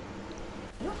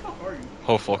 Where the fuck are you?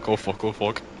 Oh fuck, oh fuck, oh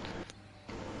fuck.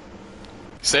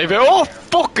 Save it! Oh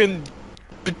fucking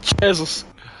Jesus!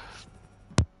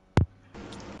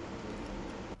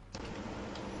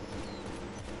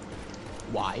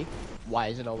 Why? Why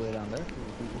is it all the way down there?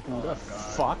 Who the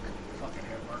fuck? Fucking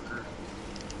hit marker.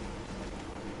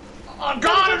 Oh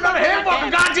god, another hit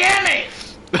marker! God damn it!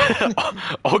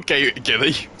 Okay,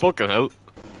 Gilly. Fucking hell.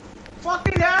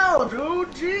 Fucking hell,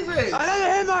 dude! Jesus!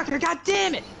 Another hit marker! God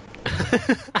damn it!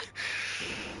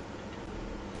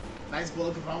 Nice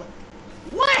bulletproof helmet.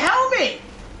 What helmet?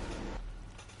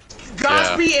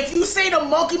 Godspeed, if you say the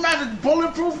monkey mask is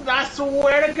bulletproof, I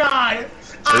swear to God.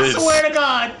 I swear to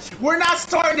God, we're not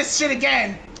starting this shit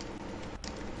again.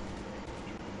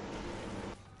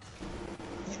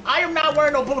 I am not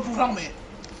wearing no bulletproof helmet.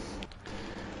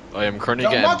 I am currently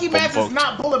The getting monkey mask is bum-bucked.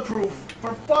 not bulletproof,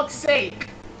 for fuck's sake.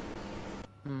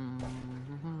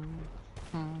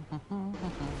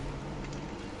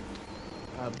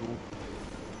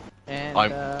 And,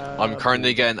 I'm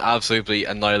currently getting absolutely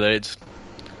annihilated.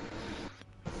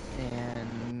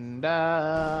 And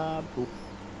boop.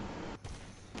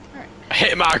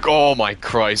 Hit mark! Oh my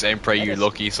Christ, Emperor, you That is-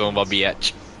 lucky son of a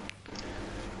bitch.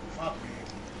 Fuck me.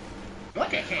 Look, I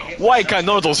can't hit Why myself. can't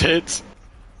none of those hit?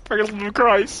 For the love of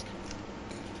Christ.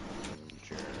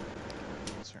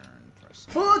 Turn, press.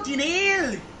 Fucking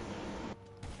hell!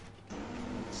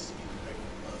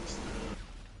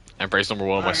 Emperor's number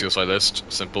one on my Alright. suicide list.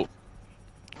 Simple.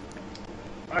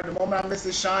 Alright, the moment I miss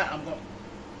this shot, I'm going.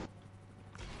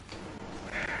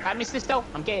 I missed this though.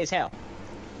 I'm gay as hell.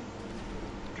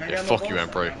 Can I Yeah, get fuck no you, bullets?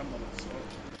 Emperor. I got no bullets.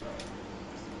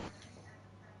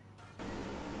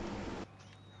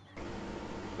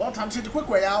 Well, time to take the quick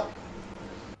way out.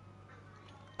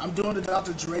 I'm doing the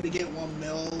Dr. Dre to get 1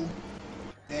 mil,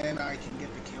 then I can get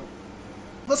the kill.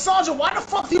 Lysandra, why the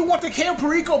fuck do you want the kill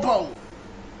Perico bow?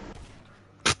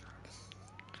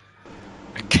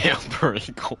 Emperor.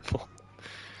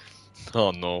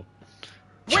 Oh no.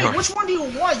 Wait, which one do you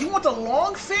want? You want the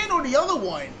long fin or the other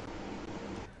one?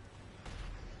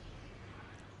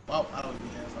 Well, I don't even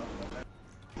care. Okay.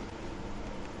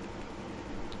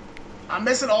 I'm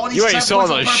missing all these. You ain't saw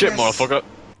checkpoints on that shit, purpose. motherfucker.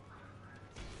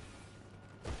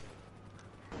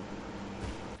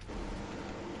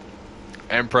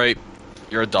 Emperor,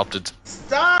 you're adopted.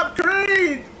 Stop,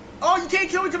 Creed! Oh, you can't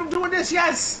kill me because I'm doing this.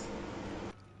 Yes.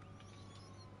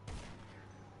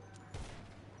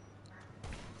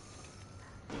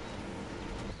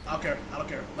 I don't care. I don't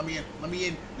care. Let me in. Let me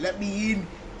in. Let me in.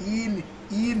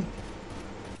 In.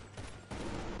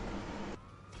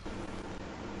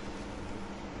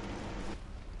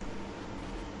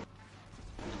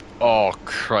 Oh,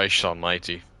 Christ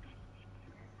almighty.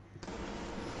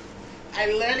 I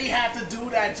literally have to do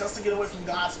that just to get away from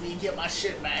Godspeed and get my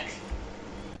shit back.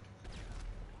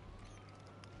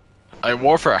 Hey,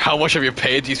 Warfare, how much have you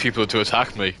paid these people to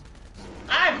attack me?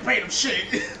 I haven't paid them shit.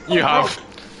 You have. Broke.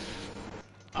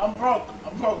 I'm broke.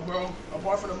 I'm broke, bro.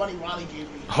 Apart from the money Riley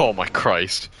gave me. Oh my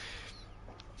Christ.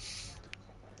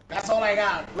 That's all I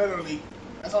got, literally.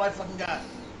 That's all I fucking got.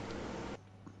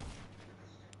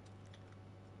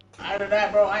 After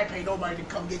that, bro, I ain't pay nobody to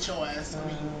come get your ass. I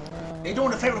mean, they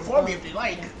doing a favor for me if they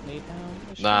like.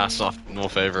 Nah, it's not no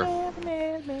favor.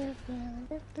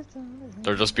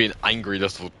 They're just being angry.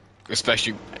 That's what,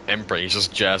 especially Emperor. He's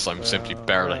just jealous. I'm simply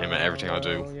better than him at everything I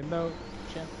do. Your boat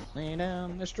gently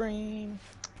down the stream.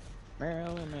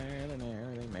 Merrily, merrily,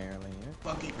 merrily, merrily.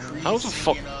 Fucking Creed. How the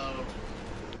fuck?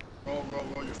 Roll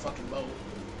your fucking boat.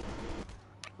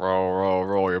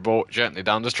 Roll your boat gently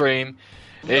down the stream.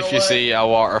 You If know you what? see a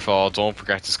waterfall, don't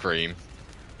forget to scream.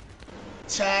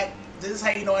 Chat, this is how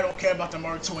you know I don't care about the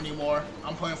Mark II anymore.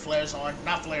 I'm putting flares on.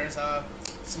 Not flares,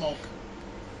 smoke.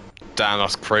 Damn,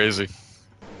 that's crazy.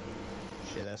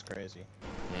 Shit, that's crazy.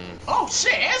 Oh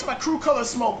shit, that's my crew color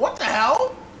smoke. What the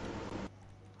hell?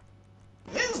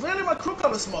 This is literally my crew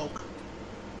color smoke.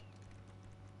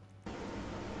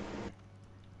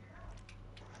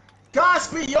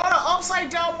 Godspeed, you're on an upside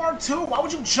down Mark II. Why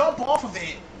would you jump off of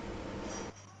it?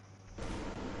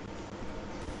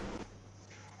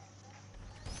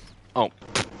 Oh,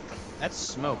 That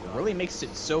smoke really makes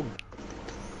it so.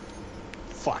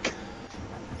 Fuck.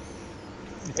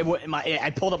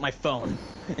 I pulled up my phone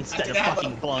instead of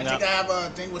fucking blowing up. I think I have a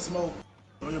thing with smoke.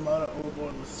 Throw your mother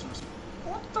overboard with some smoke.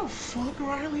 What the fuck,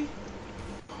 Riley?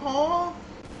 Huh?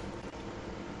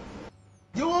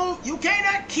 You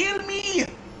cannot kill me!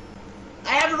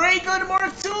 I have a ray gun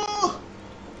Mark II!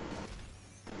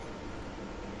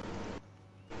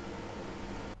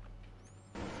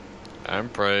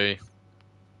 and pray.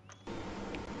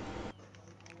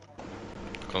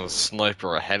 Gonna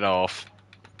sniper a head off.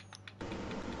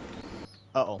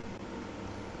 Uh-oh.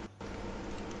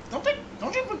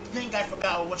 Don't you think I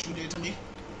forgot what you did to me?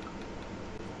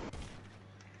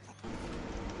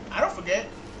 I don't forget.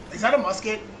 Is that a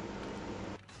musket?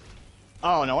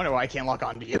 Oh, no wonder why I can't lock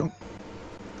onto you.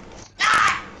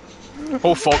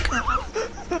 Oh fuck.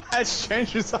 That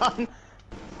stranger's on.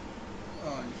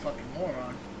 Oh, you fucking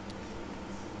moron.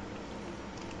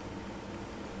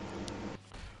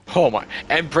 Oh my.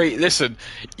 Emperor, listen.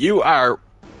 You are.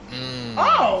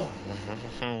 Oh!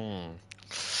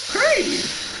 Creed!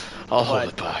 I'll hold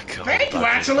it back. Thank you,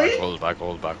 actually! Hold it back,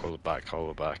 hold it back, hold it back,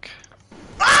 hold it back.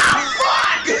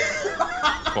 Ah,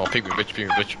 fuck! Come on, pick me, bitch, pick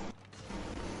me, bitch.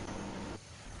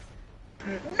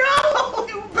 No,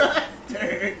 you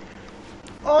bastard!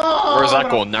 Oh, Where's that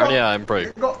going? Narnia,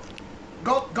 Emperor. Go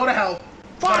to hell.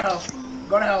 Go to hell.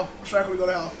 Go to hell. Strike, go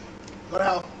to hell. Go to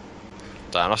hell.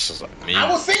 Damn, that's just mean. I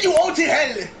will send you all to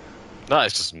hell! That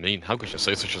is just mean. How could you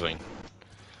say such a thing?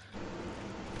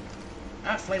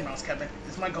 I have flame rounds, Kevin.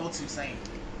 It's my go-to saying.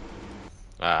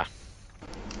 Ah.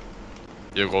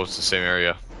 You'll go to the same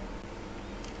area.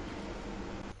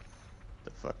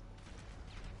 The fuck?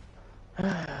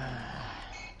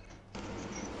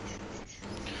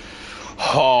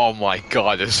 Oh my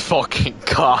god, this fucking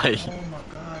guy. Oh my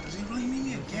god, does he really mean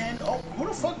me again? Oh, who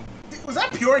the fuck? Was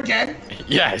that pure again?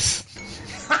 Yes.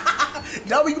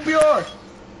 WPR!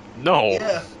 No.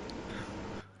 Yeah.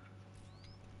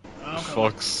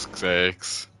 Fuck's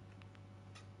sakes.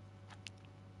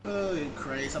 Oh, you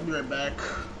crazy. I'll be right back.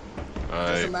 Just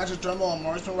Alright. a magic thermal and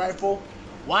marksman rifle.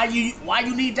 Why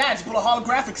you need that? Just put a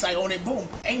holographic sight on it. Boom.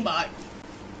 Aimbot.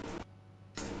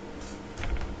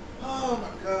 Oh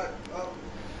my god. Oh.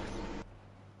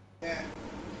 Yeah.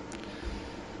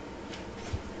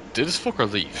 Did this fucker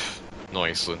leave? No,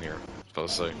 he's still in here. I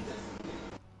was about to say.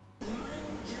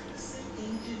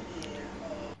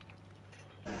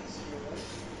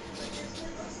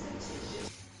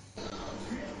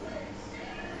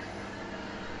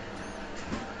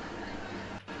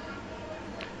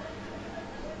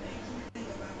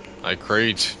 I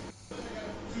Creed.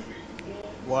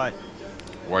 What?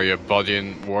 Why are you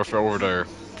bodying warfare over there?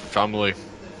 Family.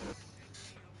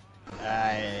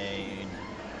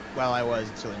 Well, I was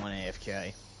until he went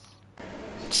AFK.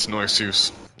 It's no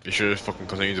excuse. You should fucking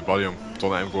continue to body him.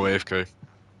 Don't let him go AFK.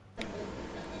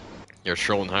 You're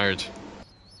throwing hard.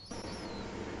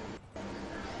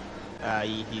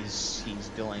 He's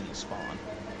delaying his spawn.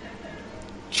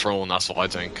 Throwing, that's what I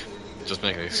think. Just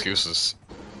making excuses.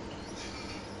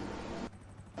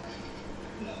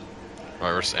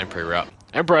 Right, where's Emperor at?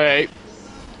 Emperor!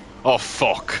 Oh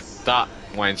fuck. That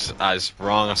went as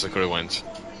wrong as it could have went.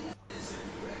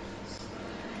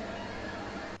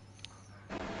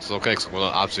 It's okay, because I'm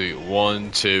gonna absolutely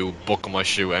 1-2 buckle my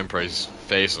shoe Emperor's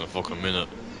face in a fucking minute.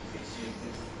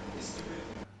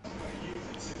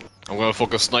 I'm gonna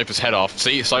fucking snipe his head off.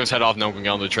 See, snipe his head off, now I'm gonna get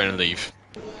on the train and leave.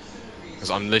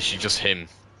 Because I'm literally just him.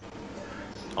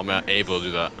 I'm able to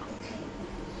do that.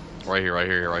 Right here, right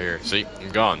here, right here. See, I'm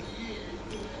gone.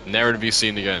 Never to be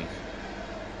seen again.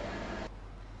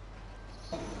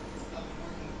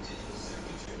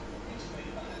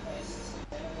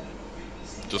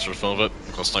 Just for the fun of it,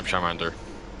 I'm gonna snipe Charmander.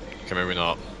 Okay, maybe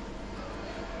not.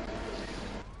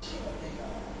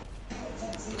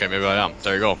 Okay, maybe I am.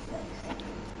 There you go.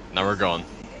 Now we're gone.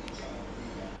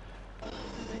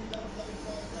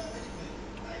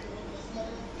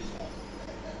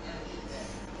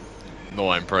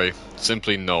 No, Emperor.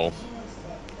 Simply no.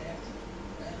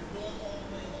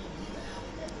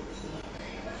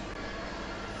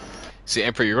 See,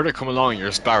 Emperor, you're gonna come along in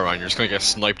your Sparrow and you're just gonna get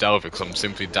sniped out of it because I'm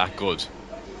simply that good.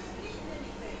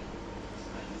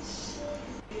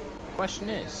 Question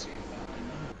is,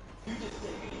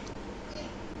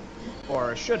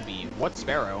 or should be, what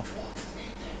Sparrow?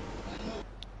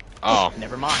 Oh.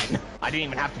 Never mind. I didn't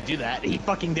even have to do that. He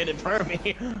fucking did it for me.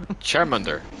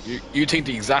 Charmander, you think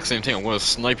the exact same thing. I'm gonna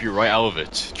snipe you right out of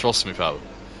it. Trust me, pal.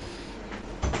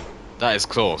 That is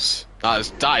close.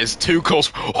 That is too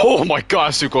close. Oh my god,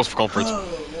 it's too close for comfort.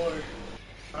 Oh lord.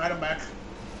 Alright, I'm back.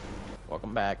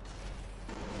 Welcome back.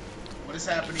 What is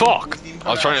happening? Fuck! I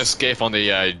was trying to escape on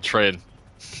the train.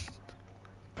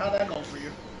 How'd that go for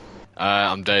you?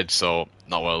 I'm dead, so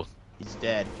not well. He's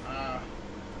dead.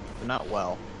 But not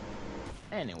well.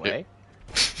 Anyway.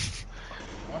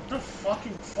 What the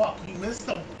fucking fuck? You missed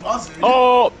the buzzer.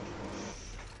 Oh!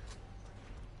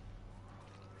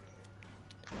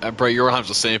 Bro, you're gonna have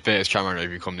the same fate as Charmander if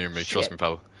you come near me. Shit. Trust me,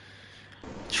 pal.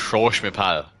 Trust me,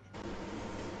 pal.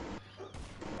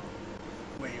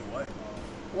 Wait, what?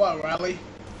 What, Riley?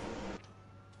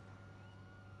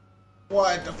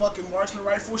 What, the fucking marksman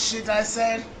rifle shit I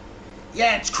said?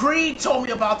 Yeah, Creed told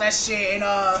me about that shit, and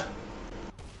I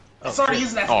started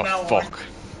using that from now on. Oh, fuck.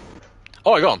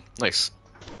 Oh, I got him. Nice.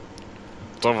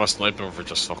 Don't know if I sniped him or if it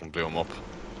just fucking blew him up.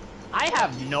 I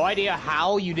have no idea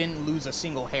how you didn't lose a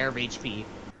single hair of HP.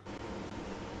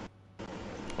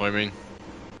 What do you mean?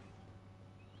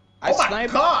 Oh my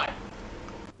god!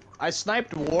 I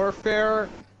sniped Warfare.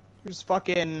 Who's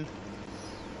fucking...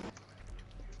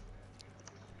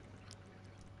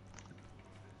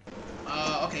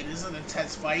 Okay, this is an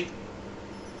intense fight.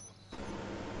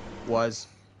 Was.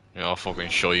 Yeah, I'll fucking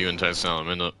show you intense now in a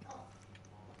minute.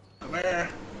 Come here.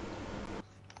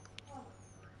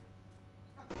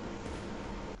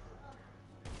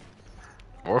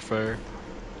 Warfare.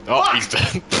 Oh, he's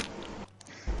dead.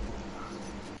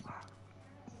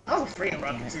 I was afraid of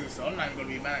Rocky too, so I'm not even gonna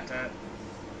be mad at that.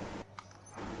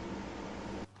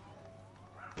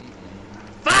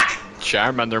 Fuck!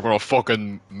 Charmander gonna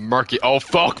fucking murky. Oh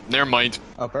fuck! Never mind.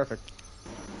 Oh, perfect.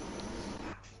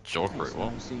 Joker, Nice,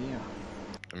 well. nice to see you.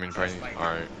 I mean, probably.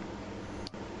 Alright.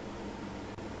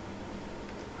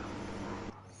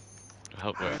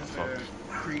 Help me. Fuck.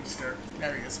 Creedster.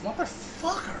 There he is.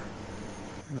 Motherfucker!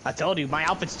 I told you, my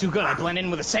outfit's too good. I blend in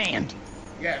with the sand.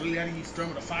 Yeah, we gotta use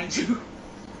Thermal to find you.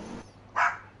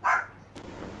 There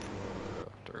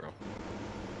we go.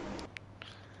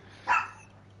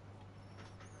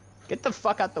 Get the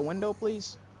fuck out the window,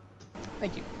 please.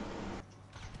 Thank you.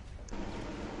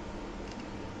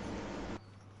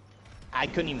 I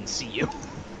couldn't even see you.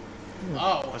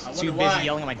 Oh, I was I too wonder busy why.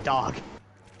 yelling at my dog.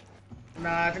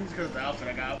 Nah, I think it's because of the outfit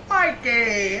I got.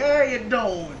 Mikey, how you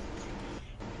doing?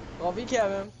 Well, be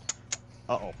Kevin.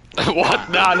 Uh-oh. What?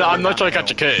 No, I'm not trying to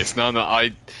catch a case. No, Oh,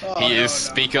 he no, is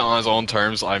speaking on his own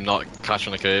terms. I'm not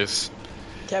catching a case.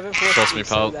 Kevin forced Trust me me, to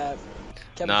say pal. that.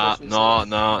 Kevin Nah, forced me to say that.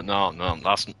 no.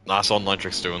 That's all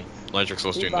Nitrix doing. Nitrix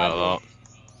was He doing that a vibed me. lot.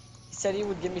 He said he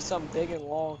would give me something big and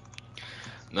long.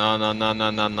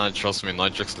 No. Trust me,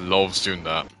 Nitrix loves doing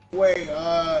that. Wait,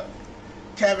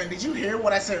 Kevin, did you hear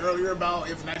what I said earlier about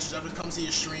if Nitrous ever comes to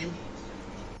your stream?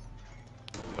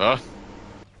 Huh?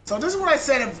 So this is what I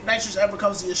said if Nitrous ever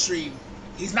comes to your stream.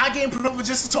 He's not getting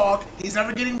privileges to talk. He's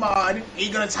never getting mod. And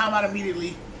you're gonna time out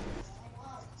immediately.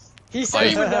 He said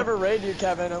he would never raid you,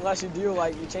 Kevin, unless you do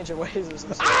like you change your ways or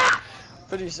something.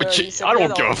 Pretty sure. He said, I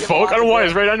don't give a fuck. I don't want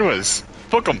his raid anyways.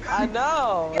 Fuck him. I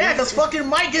know. Yeah, because fucking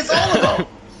Mike gets all of them.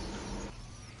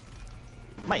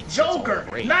 Mike. Joker,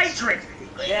 Nitrous.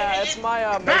 Yeah, it's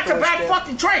my back-to-back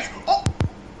fucking trace. Oh.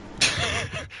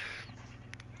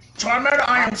 Charmander,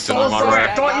 I am so sorry.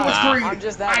 I thought you was Creed. I'm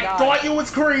just that guy. I thought you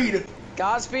was Creed.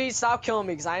 Godspeed, stop killing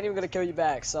me, because I ain't even gonna kill you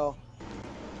back, so.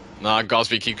 Nah,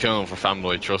 Godspeed, keep killing him for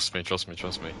family. Trust me, trust me,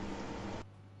 trust me.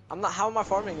 I'm not. How am I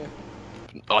farming you?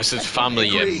 Oh, I said family,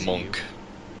 you monk.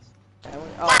 Oh,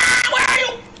 Where are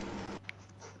you?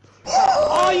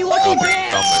 oh you lucky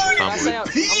bitch!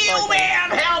 Family. Peel man,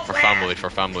 help! For family,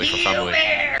 for family, for family.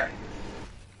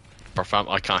 For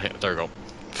family, I can't hit. There we go.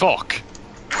 Fuck!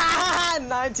 Ah,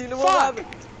 19 to 11.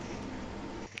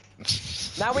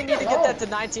 Now we need to get that to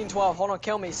 1912. Hold on,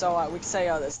 kill me so we can say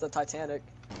it's the Titanic.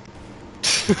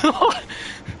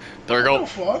 There we go.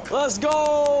 Fuck? Let's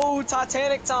go!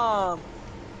 Titanic time!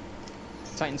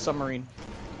 Titan submarine.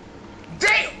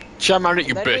 Damn! Charmander,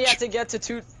 you Then we have bitch. to get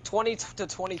to 20 to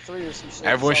 23 or some shit.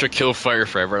 Everyone so should kill fire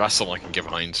forever. That's something I can get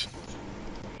behind.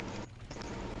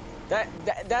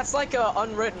 That's like a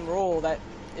unwritten rule that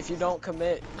if you don't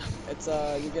commit, it's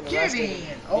you're getting Get arrested. in!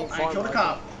 Oh, I killed a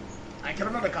cop. I killed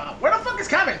another cop. Where the fuck is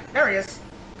Kevin? There he is.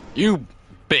 You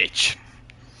bitch.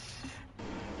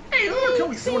 Hey, you're gonna kill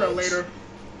me sooner or later.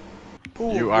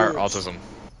 You are autism.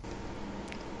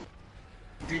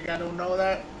 Think I don't know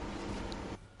that?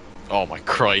 Oh my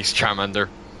Christ, Charmander.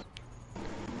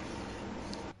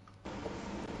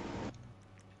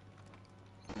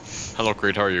 Hello,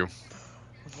 Creed, how are you?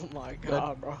 Oh my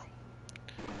god, bro.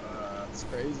 That's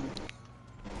crazy.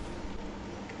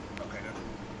 Okay, then.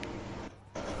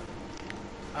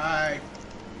 I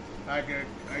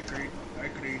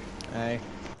agree. Hey.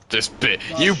 This bitch.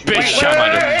 You bitch, Wait,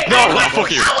 Charmander. wait, No, wait, fuck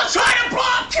you. I was trying to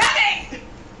block Kevin!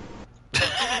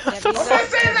 I was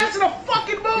saying that to the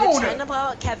fucking You're moon! talking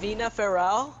about Kavina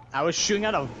Farrell? I was shooting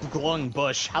at a glowing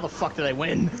bush. How the fuck did I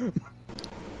win?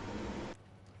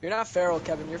 You're not feral,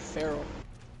 Kevin. You're feral.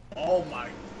 Oh my.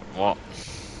 What?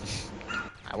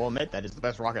 I will admit that is the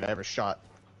best rocket I ever shot.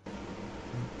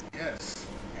 Yes.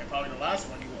 And probably the last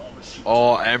one you will always shoot.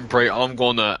 Oh, Emperor, I'm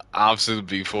gonna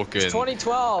absolutely fucking. It's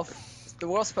 2012. The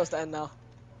world's supposed to end now.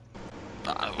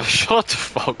 Shut the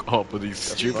fuck up with these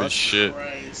stupid shit.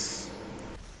 Christ.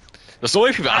 There's no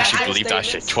way people actually I believe that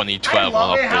shit. statements. 2012 I love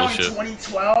all it that how bullshit. in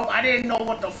 2012, I didn't know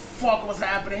what the fuck was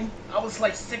happening. I was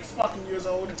like 6 fucking years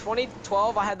old. In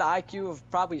 2012, I had the IQ of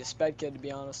probably a sped kid, to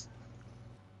be honest.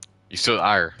 You still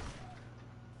are.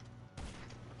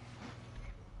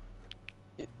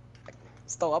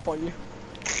 Still up on you.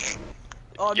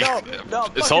 Oh no, no.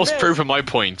 It's fucking all this. proving my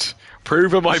point.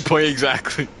 Proving my point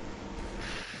exactly.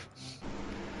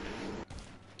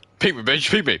 Peek me, bitch.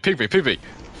 Peek me. Peek me. Peek me.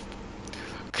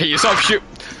 Okay, you stop shoot.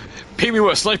 Peek me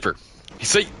with a sniper. You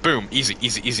see? Boom. Easy,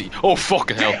 easy, easy. Oh,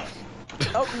 fucking hell. Damn.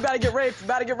 Oh, you about to get raped. You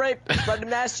about to get raped. Spread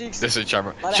them ass cheeks. This is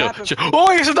Charmer. Let it Chill, happen. chill.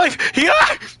 Oh, he has a knife.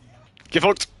 Get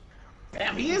fucked.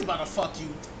 Damn, he is about to fuck you.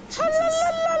 Jesus.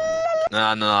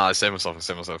 Nah. I saved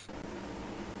myself.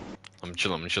 I'm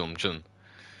chilling.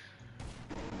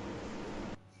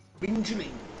 Bing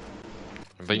chilling.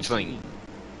 Eventually.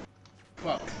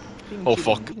 Fuck. Oh,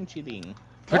 fuck.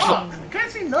 Fuck. I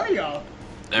can't see none of y'all.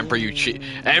 Emperor, you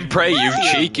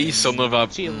cheeky son of a.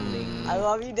 I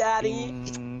love you,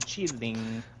 daddy.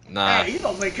 Chilling. Nah. Hey, you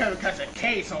don't make Kevin catch a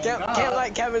case on God. Can't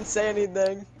let Kevin say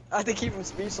anything. I have to keep him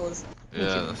speechless.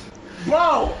 Yeah.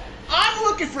 Bro, I'm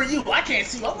looking for you. I can't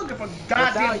see you. I'm looking for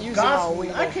goddamn using gospel.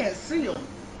 our I can't see him.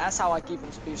 That's how I keep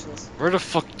him speechless. Where the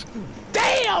fuck?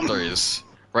 Damn! There he is.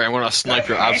 Right, I'm gonna snipe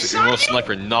your absolutely. I'm gonna snipe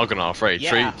your noggin off. Right,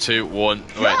 Yeah. 3, 2, 1.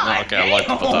 Wait, no, okay, I like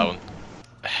to put that one.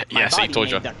 Yeah, see,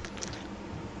 told you.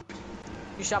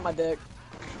 You shot my dick.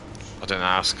 I didn't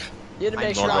ask. You had to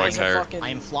make Nor sure do I I was a care. fucking I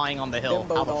am flying on the hill.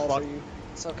 bimbo How the doll fuck? for you.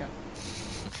 It's okay.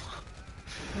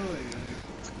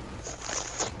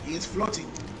 He is floating.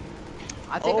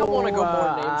 I think I want to go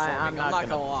more name I'm farming. I'm not not gonna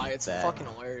gonna lie, it's that. fucking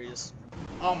hilarious.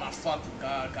 Oh my fucking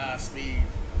God, Godspeed.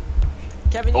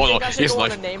 Kevin, you Oh, think no, I should he's go on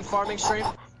a life. name farming stream?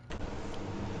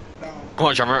 No. Come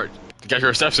on, Charmer. Get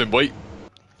your steps in, boy.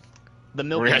 The We're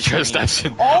milk. gonna get your steps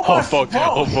in. Oh, Oh my fuck.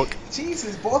 Oh fuck.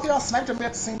 Jesus, both of y'all sniped at me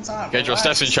at the same time. Get your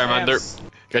steps in, Charmander.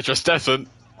 Get your steps in.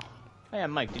 Hey,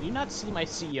 Mike, did you not see my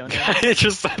CEO now? Get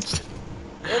your steps in.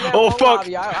 In that Oh, one fuck.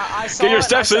 lobby, I saw Get your it and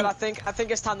steps I said, in. I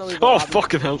think it's time to leave the Oh lobby.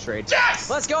 fucking hell. Trade. Yes!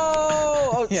 Let's go!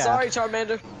 Oh, Yeah. sorry,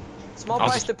 Charmander. Small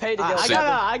price to pay to get.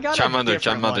 I got a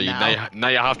different one now. now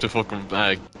you have to fucking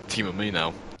team with me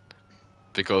now.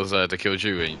 Because they killed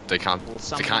you and they can't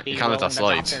you can't let that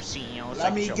slide.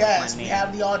 Let me guess, we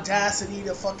have the audacity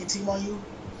to fucking team on you?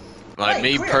 Like Hey,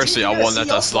 me Chris, personally, I you won't let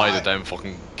gotta that see slide your and then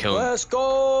fucking kill him. Let's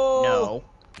go. No.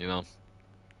 You know.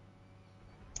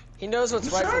 He knows what's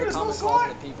You right sure for the there's no common slot?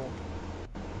 cause of the people.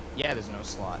 Yeah, there's no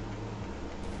slot.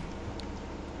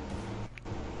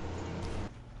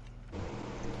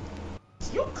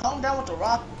 You calm down with the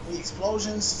rock, the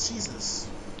explosions, Jesus.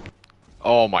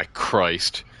 Oh my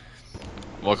Christ.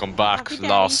 Welcome back, Happy day.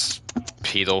 Los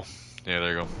Pedal. Yeah,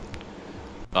 there you go.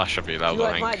 That should be loud,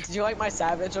 I think. Did you like my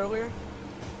savage earlier?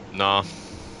 Nah.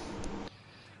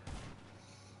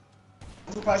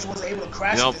 I'm surprised you wasn't able to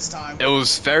crash You know, it this time. it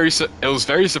was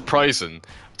very surprising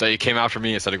that you came after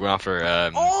me instead of going after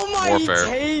Oh my! Warfare.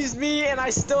 He tased me and I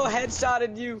still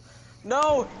headshotted you.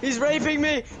 No, he's raping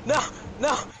me. No.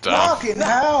 Damn. Fucking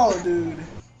hell, dude.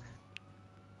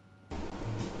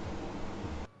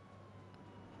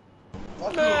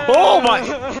 Fuck you. Oh my!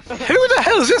 Who the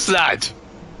hell is this lad?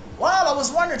 Well, I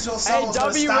was wondering till Hey, someone was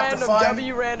gonna W stop the fun.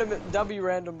 W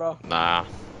random, bro. Nah.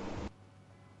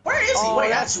 Where is he? Oh, Wait,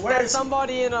 that's actually, where is he?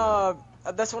 somebody in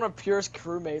that's one of Pure's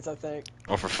crewmates, I think.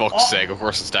 Oh, for fuck's Oh. sake! Of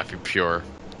course, it's definitely pure.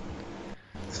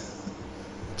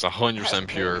 It's 100%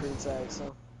 pure. Creed tag,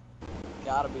 so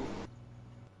gotta be.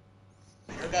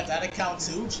 You got that account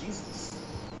too? Jesus.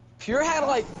 Pure had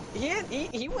like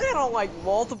he went on like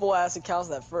multiple ass accounts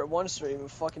that for one stream and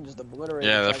fucking just obliterated.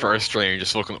 Yeah, the like, first stream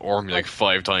just fucking ormed me like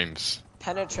 5 times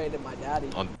penetrated my daddy.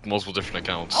 on multiple different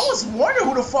accounts. I was wondering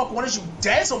who the fuck wanted you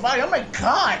dead so bad. I'm like,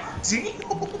 God damn.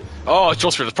 Oh,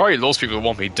 trust me, there's probably loads of people who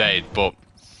want me dead, but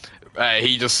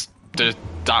he just did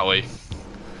it that way.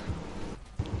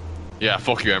 Yeah,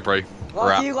 fuck you, Emperor.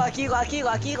 Lucky.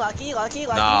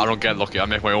 Nah, I don't get lucky. I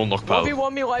make my own luck, pal.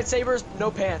 1v1 me lightsabers, no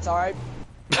pants, alright?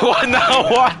 What now?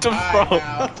 What the fuck?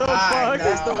 What the fuck?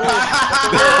 That's the rule.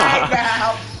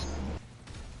 Now.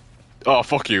 Oh,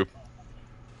 fuck you.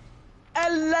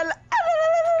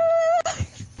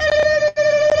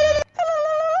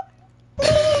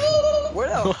 Where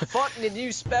the fuck did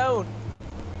you spawn?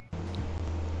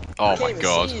 Oh I my can't even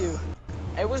god. see you.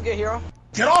 Hey, what's good, hero?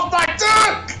 Get off my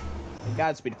dick!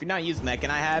 Godspeed. If you're not using that,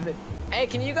 can I have it? Hey,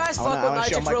 can you guys I fuck wanna- I with wanna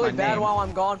show Nitrix Mike really my bad name. while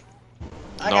I'm gone?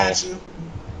 I No. got you.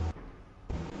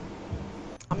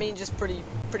 I mean, just pretty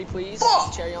please.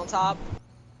 Fuck! Cherry on top.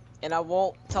 And I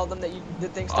won't tell them that you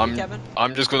did things to me, Kevin.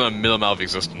 I'm just gonna mill him out of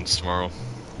existence tomorrow.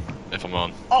 If I'm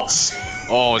on. Oh shit!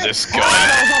 Oh, this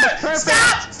guy.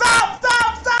 Stop!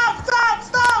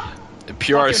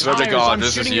 Pure, I Fuck your swear to tires, God, I'm this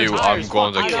is shooting your you. tires, I'm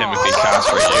going to fuck you. chemically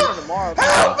castrate you. Tomorrow.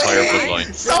 Your entire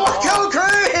bloodline. Someone kill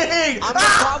Creed! I'm gonna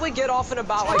probably get off in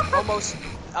about like almost.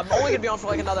 I'm only gonna be on for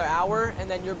like another hour, and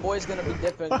then your boy's gonna be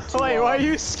dipping. To, Wait, why are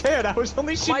you scared? I was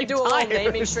only shooting Might do a little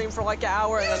naming tires. stream for like an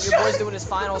hour, and then your boy's doing his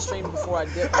final stream before I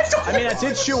dip. I mean, I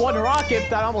did shoot one rocket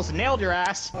that almost nailed your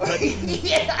ass. But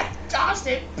Yeah, I dodged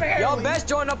it barely. Y'all best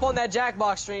join up on that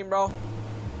Jackbox stream, bro.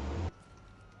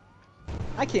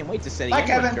 I can't wait to set Bye, it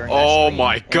Kevin. during that Oh stream.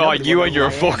 my And God, nobody you will and know your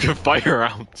who I am. fucking fire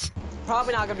rounds.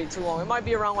 Probably not gonna be too long. It might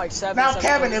be around like 7. Now, 7:30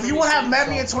 Kevin, if for you me would have stream, met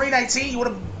me in so- 2019, you would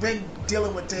have been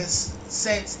dealing with this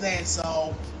since then,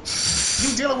 so...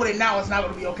 You dealing with it now, it's not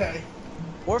going to be okay.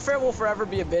 Warfare will forever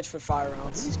be a bitch with fire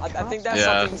rounds. I think that's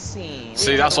Yeah. something.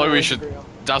 See, that's why we should.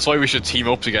 That's why we should team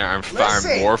up together and farm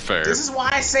Listen, warfare. this is why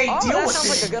I say Oh, deal that with sounds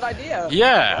this. like a good idea.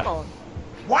 Yeah.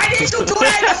 Why didn't you do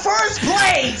that in the first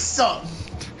place?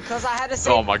 Because I had to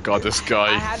say. Oh my God, this I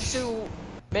guy. had to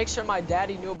make sure my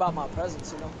daddy knew about my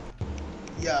presence, you know.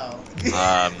 Yo. Who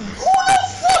Um. the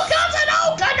fuck has an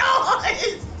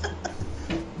Okanoi?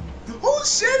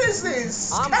 Whose shit is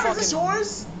this? I'm Kevin, is this fucking-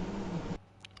 yours?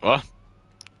 What?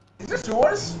 Is this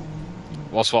yours?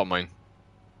 What's what, mine?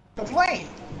 The plane.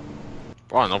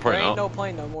 Oh, no, There probably ain't not. no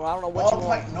plane no more. I don't know what Oh, you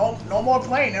want. plane. No more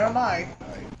plane. Never mind.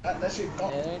 That shit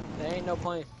gone. There ain't no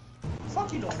plane.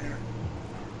 Fuck you doing here?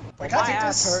 Wait, My can I take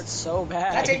ass this? hurts so Can I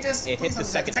bad. take this? It hit the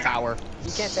second tower.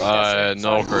 You can't take that shit.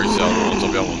 No, Sorry. Curtis,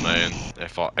 I'll be able to main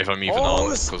if I'm even Oh, on,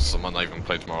 it's- because I might not even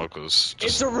play tomorrow, because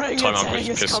It's just a time out orangutan is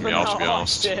is pissing coming me off, out. to be Oh,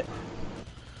 honest. shit.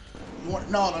 You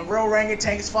want, no, the real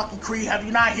orangutan is fucking Creed. Have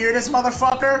you not heard this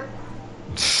motherfucker?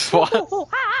 What? Yep,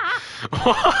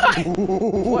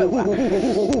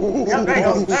 there you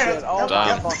go. There you Shit, go. oh Yep, my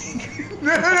Damn. fucking.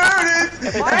 There it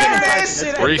is. If I There do that it is.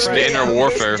 shit at Reach the 3 inner a.m.,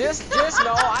 warfare. Just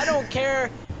know, I don't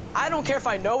care. I don't care if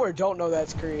I know or don't know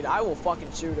that's Creed. I will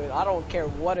fucking shoot it. I don't care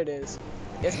what it is.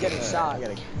 It's getting shot. I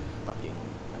gotta fucking.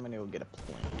 I'm gonna go get a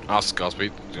plane. Ask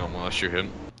Godspeed, you don't want to shoot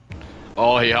him.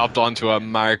 Oh, he hopped onto a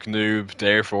Mark noob,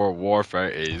 therefore warfare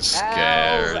is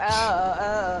scared.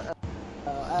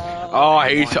 Oh, I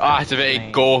hate to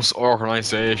activate Ghost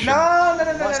Organization.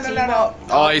 No.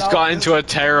 Oh, he's got into a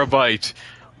terabyte.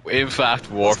 In fact,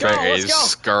 Warfare let's is go.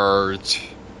 scourge.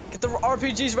 Get the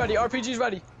RPGs ready. RPGs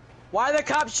ready. Why are the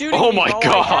cops shooting Oh me, my bro?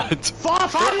 god!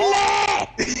 Fuck on lit!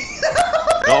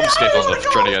 No, I'm skipping on the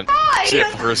train again. See it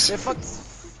first. They're fucked.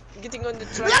 Getting on the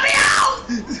train. Let me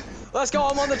out! Let's go.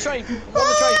 I'm on the train. I'm on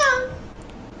the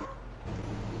train.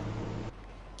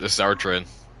 This is our train.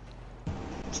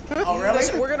 Oh, really?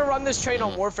 Listen, we're gonna run this train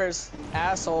on Warfare's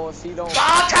asshole if he don't.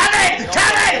 Oh,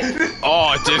 Kevin!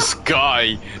 Oh, this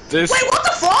guy. This. Wait, what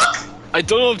the fuck? I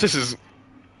don't know if this is.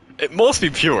 It must be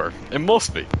pure. It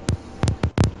must be.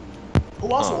 Who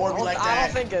else would be like I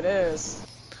that? don't think it is.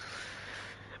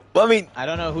 Well, I mean, I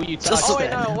don't know who you Just- touched Oh wait,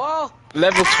 then. no. Well,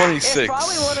 level it's 26.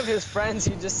 probably one of his friends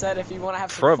who just said if you want to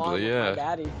have some Probably, fun with yeah. my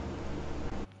daddy.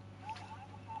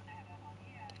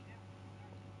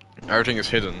 Everything is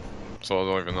hidden, so I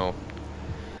don't even know.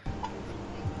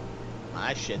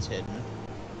 My shit's hidden.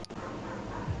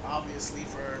 Obviously,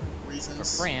 for For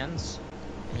reasons. friends.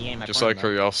 He ain't my Just friend, out of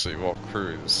curiosity, what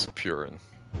crew is pure in?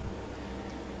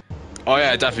 Oh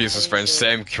yeah, it definitely is his friends.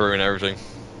 Same crew and everything.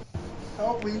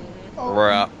 Help me. Help We're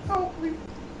me. at. Help me.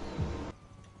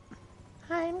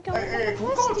 I'm going Hey, to can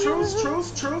we go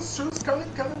truce?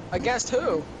 Come. Against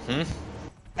who?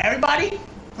 Everybody,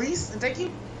 please, and thank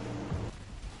you.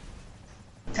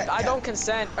 I don't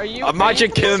consent. Are you? Imagine are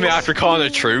you- killing me after calling a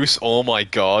truce. Oh my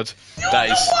god. That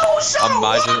is.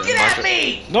 Imagine. at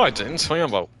me! No, I didn't. Swing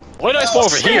about. Why did I spawn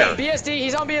over shit. here? BSD.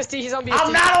 He's on BSD. He's on BSD.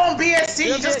 I'm not on BST.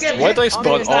 You're Just BST. get Why did I I'm spawn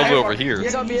BST. all the way over here?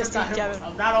 He's on He just BST, got him. Kevin.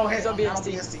 I'm not on his. He's on I'm not on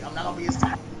BST. BST. I'm not on BST.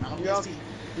 I'm not on You're on- BST.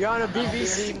 You're on a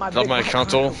BBC. My Not big my brother.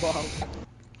 console.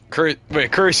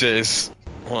 Wait, Curse is.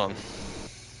 Hold on.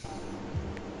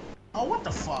 Oh, what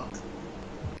the fuck?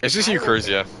 Is this you, Curse?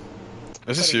 Yeah.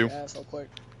 Is this you? So quick.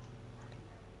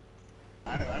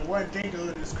 I wouldn't think of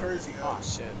it as Curzio. Oh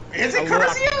shit. Is it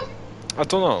Curzio? I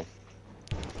don't know.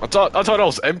 I thought that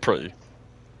was Emperor.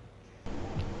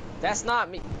 That's not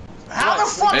me. How the What?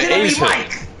 fuck It did it is be him.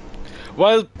 Mike?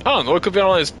 Well, I don't know. It could be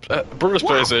on his brother's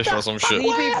PlayStation or some shit.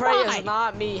 Sleepy Prey am I? is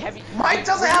not me. Have you? Mike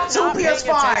doesn't have two not paying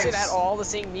attention PS5s. at all to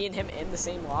seeing me and him in the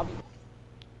same lobby.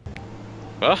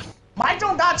 Huh? Mike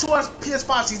don't got two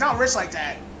PS5s. He's not rich like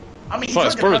that. I mean, he Well,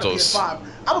 could his get another brother does. PS5.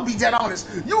 I'm gonna be dead honest.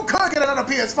 You could get another My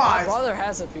PS5. brother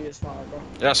has a PS5, bro.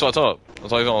 Yeah, that's what I thought. I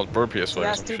thought he was on his bird PS5 He or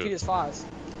has some two shit. PS5s.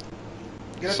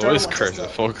 Get a So third is one, Curse, sister.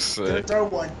 for fuck's Get a sake. third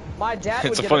one. My dad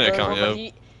would It's a get funny a third account, one, but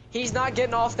yeah. he's not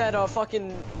getting off that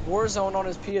fucking Warzone on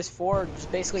his PS4.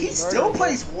 Just basically. He still murdering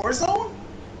plays it. Warzone?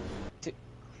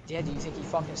 Yeah, do you think he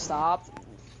fucking stopped?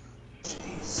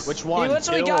 Jeez. Which one? He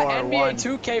literally Two got or NBA one?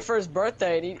 2K for his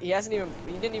birthday, and he hasn't even,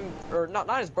 he didn't even, or not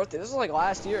his birthday, this was like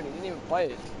last year, and he didn't even play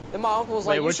it. Then my uncle was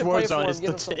like, Wait, you which should play it for Warzone him, is give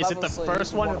him some the? Is it the levels so he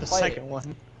first can one or wanna the play second it.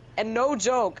 one? And no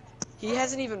joke, he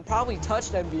hasn't even probably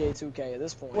touched NBA 2K at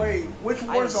this point. Wait, which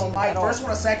I haven't seen Warzone, it Mike? at all. First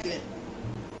one or second?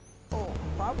 Oh,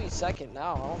 probably second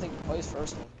now, I don't think he plays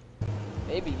first one.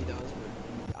 Maybe he does,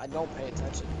 but I don't pay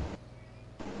attention.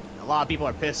 A lot of people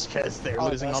are pissed because they're Oh,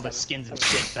 losing all the that's skins and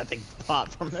shit that they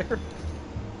bought from there.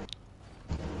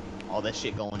 All that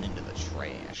shit going into the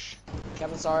trash.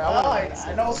 Kevin, sorry, Well, wanna-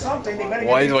 I know something. They better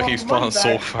Why get do their I keep fucking money spawning so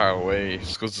back. far away?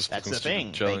 Just because this That's fucking the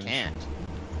thing. stupid They challenge. can't.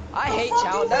 I hate fuck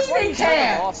challenge. you That's mean why they you turn them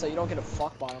can't? off so you don't get a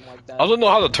fuck bottom like that. I don't know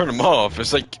how to turn them off.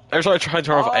 It's like every time I try to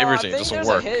turn off everything, it I doesn't think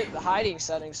work. there's a hiding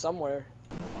setting somewhere.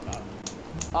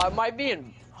 It might be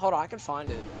in. Hold on, I can find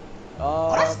it.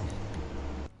 What?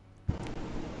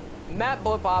 Map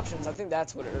blip options. I think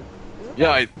that's what it is.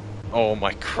 Yeah, Oh my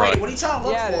Wait, crap. what are you trying to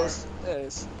look Yeah, it for? is. It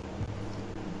is.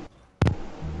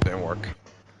 Didn't work.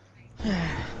 Can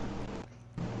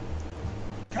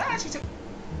I actually take...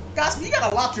 Guys, you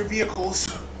gotta lock your vehicles.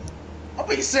 I'm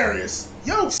being serious.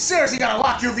 You seriously gotta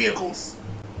lock your vehicles.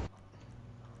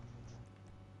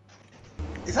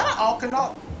 Is that an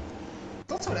Alkanaut?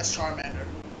 Don't tell me that's Charmander.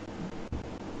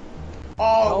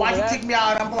 Oh, No, why'd you that- kick me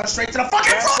out? I'm going straight to the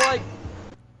fucking That's front!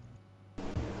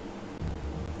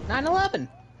 like 9/11.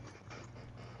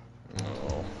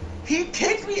 No. He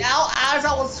kicked me out as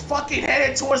I was fucking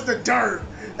headed towards the dirt.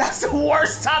 That's the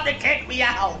worst time to kick me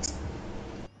out.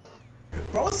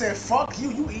 Bro said, fuck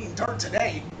you, you eating dirt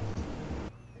today.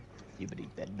 You better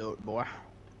eat that dirt, boy.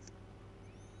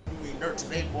 You eating dirt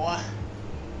today, boy.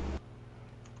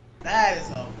 That is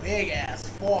a big ass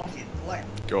fucking play.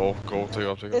 Go, take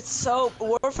off. it's so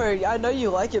Warfare. I know you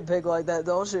like it big like that,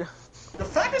 don't you? The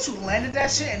fact that you landed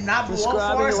that shit and not blew up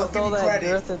Describing for it us, I'll with give all you that credit.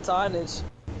 girth and tonnage.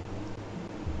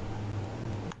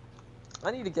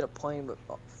 I need to get a plane, but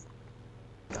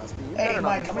Godspeed, you Hey better not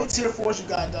Mike, how many fuck- tier 4s you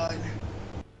got done?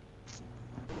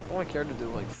 only care to do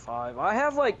like 5. I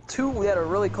have like 2 that are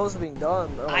really close to being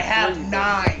done. Or, like, I have 3,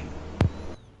 9.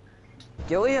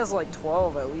 Gilly has like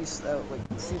 12 at least. Like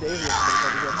a few days ago.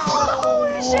 Oh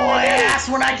boy, that's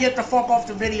when I get the fuck off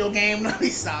the video game. Let me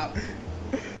stop.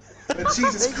 But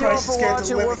Jesus Thank you all Christ, for it's scared to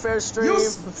watching live. Warfare stream.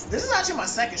 This is actually my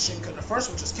second stream because the first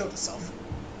one just killed itself.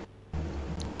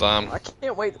 Damn. I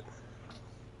can't wait.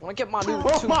 When I get my new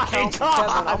Oh 2 my accounts with god!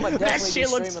 Kevin, I'm gonna That definitely shit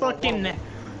be looks streaming on one of fucking.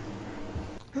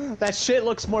 them. That shit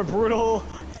looks more brutal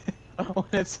when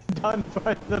it's done for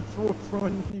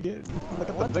when you get. Look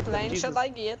at What the victim. plane Jesus. should I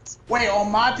get? Wait,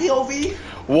 on my POV?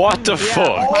 What the Yeah, fuck?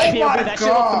 Oh my my POV, that shit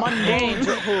looks God.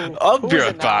 mundane. I'll be who's right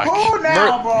it now? back. Who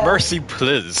now, bro? Mercy,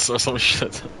 please, or some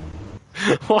shit.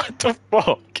 What the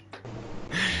fuck?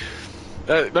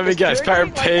 Let me Is guess. Pierre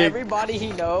Pirate getting, like, Pig. everybody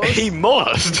he knows. He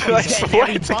must. I He's getting swear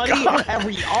to everybody, God.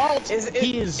 every alt.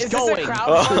 He is this going. a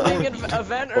crowdfunding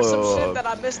event or some shit that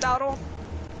I missed out on?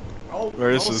 Oh,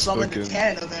 Where is no this summon fucking- the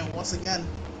Canada then once again.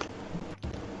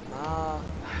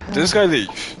 Did this guy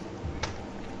leave?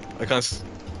 I can't.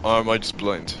 Or am I just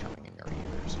blind?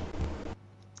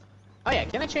 Oh yeah,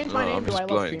 can I change my No, name I'm to just I Love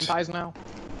blind. Cream Pies now?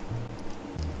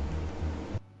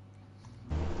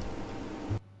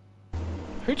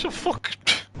 Who the fuck?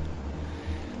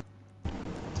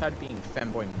 Tired of being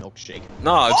Femboy Milkshake.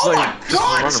 No, it's Oh like my just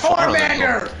God, random fire then.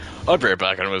 Charmander! I'll be right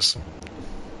back, anyways.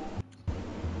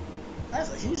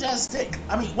 That's a huge ass stick.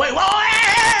 I mean, wait, wait,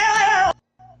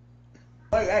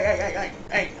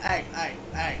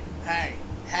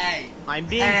 hey, I'm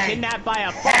being Hey. kidnapped by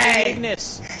a Hey. fucking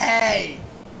Ignis. hey,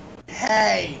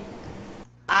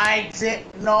 I did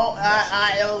no,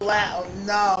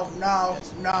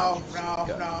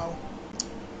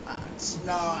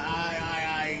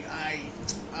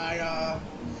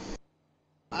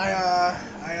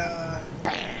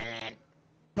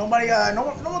 nobody, no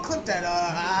one clip that.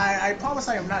 I promise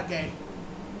I am not gay.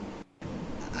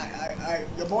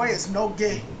 Your boy is no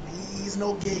gay. He's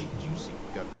no gay. Juicy.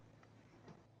 Go.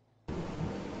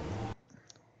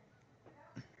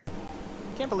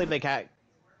 Can't believe they got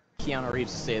Keanu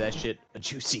Reeves to say that shit. A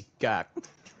juicy cock.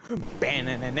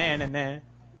 Banana.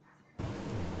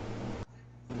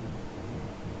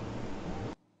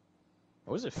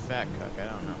 What was it, fat cock? I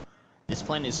don't know. This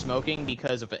plant is smoking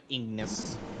because of an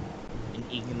Ignis. An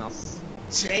Ignis.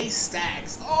 J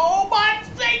Stacks. Oh my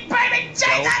big baby J So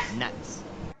Stacks. nuts.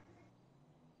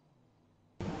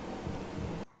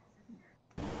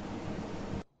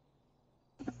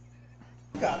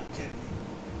 You gotta be kidding me.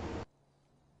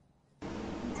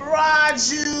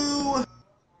 Raju!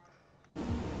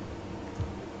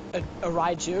 A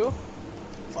Raiju?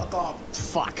 Fuck off.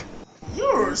 Fuck.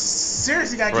 You're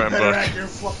seriously gotta get Right, better back. at your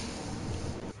fuck.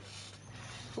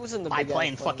 Who's in the My big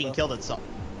plane ass fucking though? killed itself.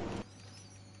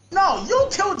 No, you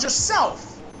killed yourself!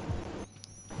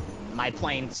 My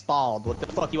plane stalled. What the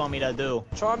fuck you want me to do?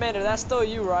 Charmander, that's still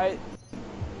you, right?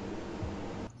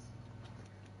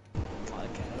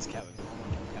 Okay, that's Kevin.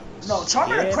 No,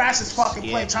 Charmander crashed his fucking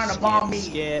plane trying to bomb me.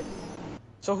 Skip.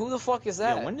 So who the fuck is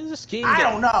that? Yo, when does this game I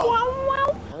get... don't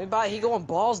know. Let me buy. He going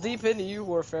balls deep into you,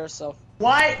 Warfare. So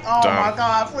What? Oh Damn. my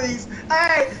god, please.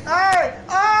 Hey!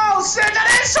 Oh shit,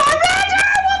 that is Charmander!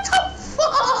 What the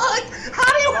fuck?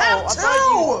 How do you I have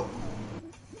thought two?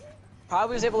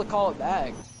 probably was able to call it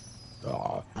back.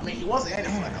 I mean, he wasn't in it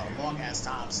for like a long ass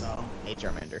time, so. Hey,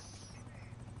 Charmander.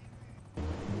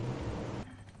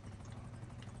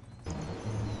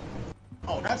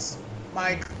 Oh, that's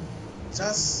Mike.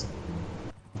 Just.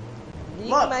 Need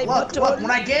Look, my look. button.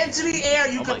 When I get into the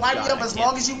air, you Oh can my light me God, up I as can't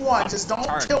long as you want. Just don't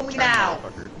turn, kill me turn, now.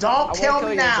 motherfucker. I Don't won't kill kill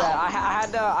me you, Jack.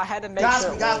 now. I had to make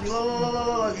sure. Gosby, it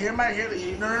look, worked. hear no,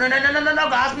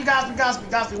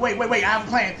 Gosby, wait, I have a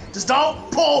plan. Just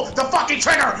don't pull the fucking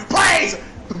trigger, please!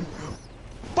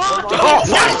 Oh my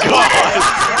god!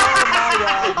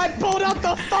 I pulled out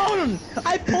the phone!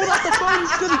 I pulled out the phone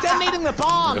instead of detonating the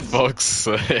bomb! For fuck's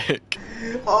sake.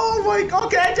 Oh my god,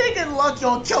 okay, I didn't get lucky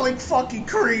on killing fucking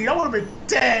Creed. I would've been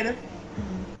dead.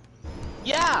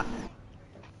 Yeah!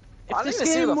 I If this didn't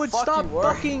see who game the would fuck stop you were.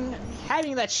 fucking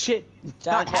having that shit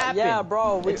not Jackbox. happen. Yeah,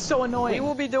 bro. It's so annoying. We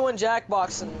will be doing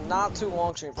Jackbox in not too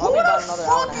long stream. Who Probably about the another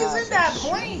hour and fuck a is half. in that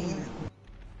plane?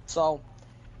 So,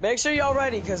 make sure y'all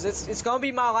ready, cause it's gonna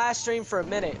be my last stream for a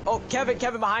minute. Oh, Kevin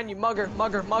behind you, mugger.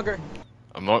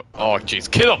 I'm not. Oh, jeez.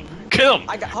 Kill him! Kill him!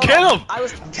 Hold Kill on. him! I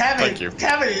was, Thank you.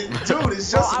 Kevin, dude, it's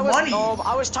bro, just money.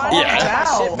 I was trying Yeah. to get my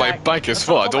shit Down. My back. bank is I'm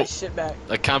full. trying I to get my don't. shit back.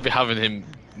 I can't be having him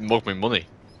mug my money.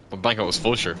 My bank account was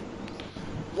full, sure.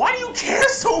 Why do you care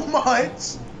so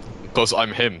much? Because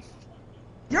I'm him.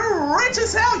 You're rich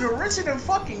as hell. You're richer than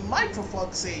fucking Mike, for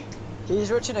fuck's sake. He's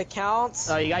rich in accounts,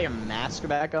 Oh, you got your mask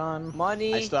back on?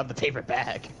 money. I still have the paper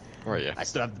bag. Where are you? I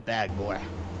still have the bag, boy.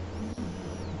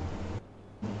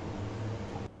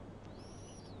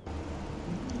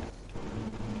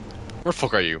 Where the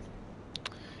fuck are you?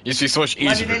 Used to be so much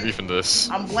easier Blended in. even this.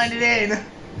 I'm blended in.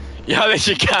 Yeah, that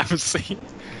you can't see.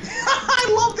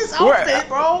 I love this outfit,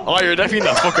 bro. Oh, you're definitely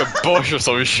in a fucking bush or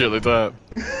some shit like that.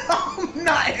 I'm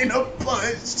not in a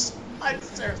bush. I'm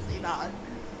seriously not.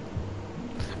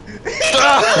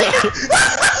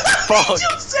 Fuck. Did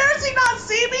you seriously not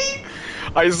see me?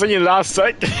 I seen you last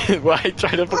second. Why I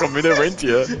tried to fucking minute into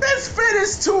you? This fit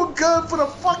is too good for the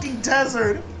fucking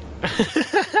desert.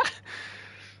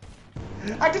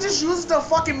 I could just use the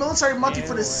fucking military monkey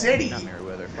for the city. Not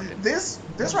Meriwether, fucking. This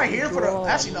right here for the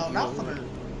actually no, not for the.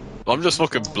 I'm just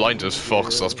fucking blind as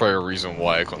fuck, so that's probably a reason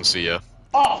why I couldn't see you.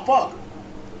 Oh fuck.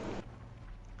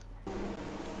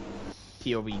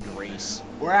 POV Grace.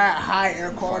 We're at high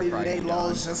air quality Far today, Cry low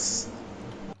done. is just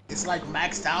it's like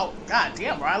maxed out. God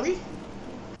damn, Riley.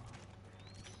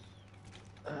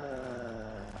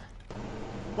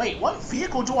 Wait, what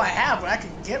vehicle do I have that I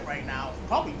can get right now?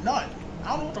 Probably none. I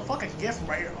don't know what the fuck I can get from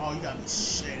right here. Oh, you gotta be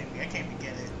shitting me. I can't even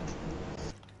get it.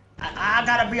 I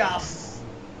gotta be off.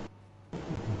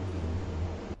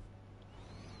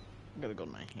 I'm gonna go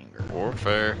to my hangar.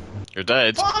 Warfare. You're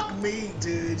dead. Fuck me,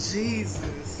 dude.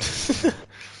 Jesus.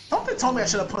 Something told me I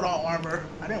should have put on armor.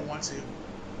 I didn't want to.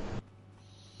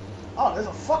 Oh, there's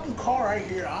a fucking car right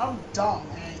here. I'm dumb,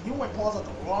 man. You went pause at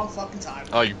the wrong fucking time.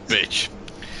 Oh, you bitch.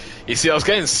 You see, I was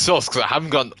getting sus because I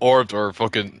haven't gotten orbed or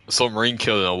fucking submarine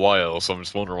killed in a while, so I'm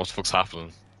just wondering what the fuck's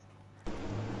happening.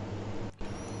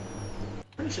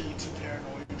 Pretty sure you're too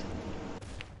paranoid.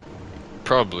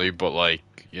 Probably, but like,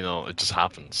 you know, it just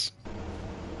happens.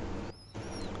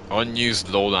 Unused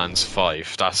Lowlands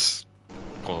 5, that's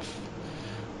gonna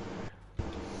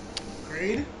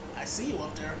Grade? I see you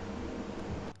up there.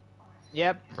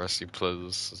 Yep. Rusty Plaza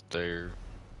is there.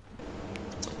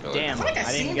 Damn. I feel like I've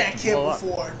I didn't seen get that to kid blow up.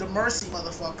 before. The Mercy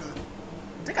motherfucker.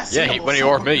 I think I seen Yeah, him when he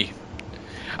before. ordered me.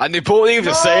 And they both leave at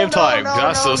the same time,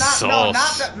 that's just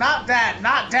sus. Not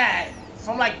that.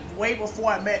 From like way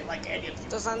before I met like any of you.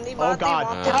 Does anybody Oh, God.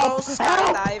 want to go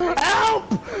skydiving?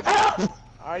 Help!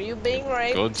 Are you being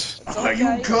raped? Good. It's Are you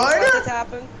okay. good? Let it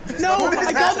happen. No, What is I got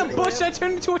in happening? the bush and I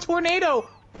turned into a tornado!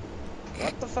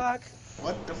 What the fuck?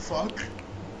 What the fuck?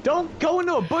 Don't go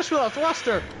into a bush with a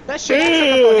thruster! That shit acts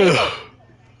like a tornado!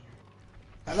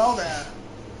 Hello there.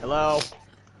 Hello?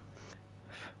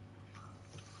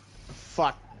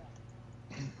 Fuck.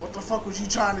 What the fuck was you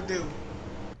trying to do?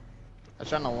 I was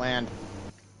trying to land.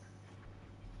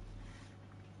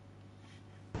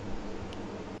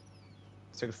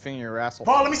 Stick a finger in your asshole.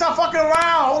 Bro, let me stop fucking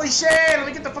around. Holy shit. Let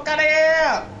me get the fuck out of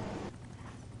here.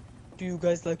 Do you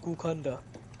guys like Wakanda?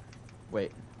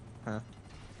 Wait. Huh?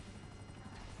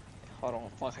 Hold on,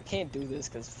 fuck, I can't do this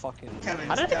because fucking... Kevin,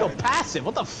 How did I go passive?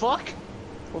 What the fuck?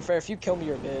 Well, fair, if you kill me,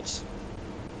 you're a bitch.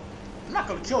 I'm not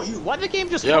gonna kill you. Why did the game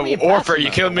just Yeah, put me in Warfare, passive you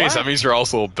mode? killed me, What? so that means you're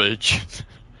also a bitch.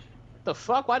 The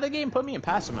fuck? Why did the game put me in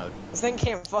passive mode? This thing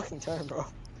can't fucking turn, bro.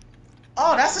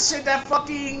 Oh, that's the shit that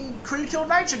fucking Creed killed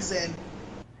Nitrix in.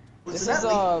 This is,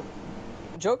 Incidentally.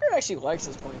 Joker actually likes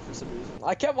this plane for some reason.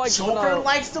 I kept, like, Joker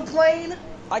likes the plane?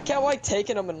 I kept, like,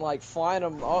 taking him and, like, flying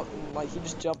him up, and, like, he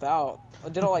just jumped out. I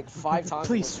did it, like, 5 times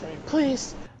in this stream.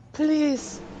 Please,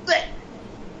 please. Blech.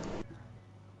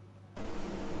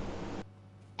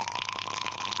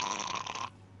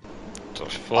 The Oh,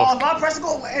 fuck? if I press to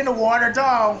go in the water,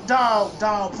 don't,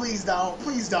 please don't,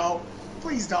 please don't,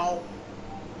 please don't.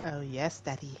 Oh, yes,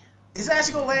 daddy. It's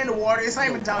actually gonna land in the water, it's not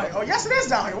even down here. Oh, yes it is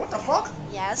down here, what the fuck?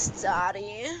 Yes,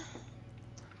 daddy.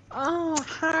 Oh,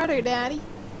 harder, daddy.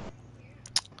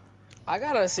 I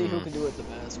gotta see who can do it the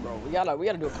best, bro. We gotta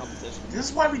do a competition. This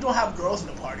is why we don't have girls in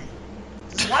the party.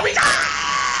 This is why we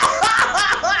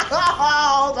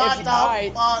oh, If you,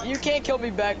 alright, you can't kill me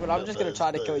back, but I'm just gonna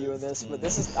try to kill you in this. But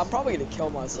this is, I'm probably gonna kill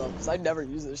myself because I never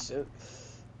use this shit.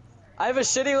 I have a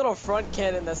shitty little front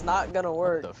cannon that's not gonna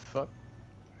work. What the fuck?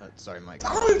 Sorry, Mike.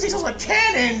 I don't even think those are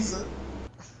cannons!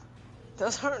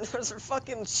 Those are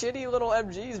fucking shitty little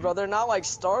MGs, bro. They're not like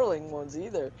Starling ones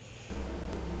either.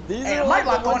 These Hey, are I like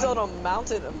might the lock ones on- that are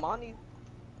mounted.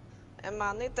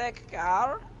 Money take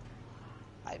car.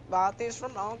 I bought these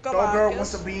from Uncle Your girl Marcus.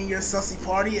 wants to be in your sussy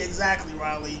party? Exactly,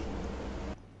 Riley.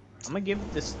 I'm gonna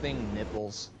give this thing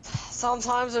nipples.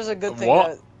 Sometimes there's a good thing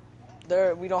What? that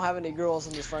there we don't have any girls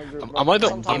in this friend group. Am I the-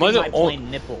 Sometimes- am I the my only- plain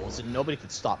nipples, and nobody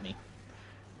could stop me.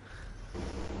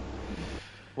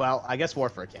 Well, I guess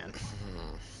Warfare can.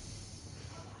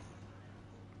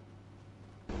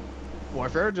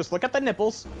 Warfare, just look at the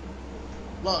nipples.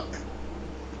 Look.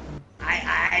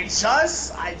 I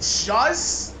just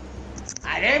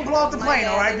I didn't blow up the plane,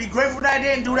 alright? Be grateful that I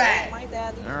didn't do that. My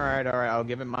daddy. Alright, I'll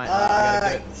give it my. I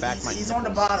gotta get back my. He's on the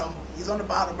bottom. He's on the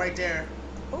bottom right there.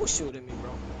 Who's shooting me,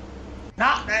 bro?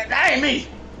 Nah, that ain't me.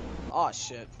 Oh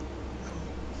shit.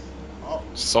 Oh.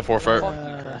 Soft warfare. Fuck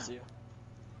you, curse you.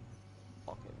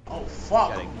 Oh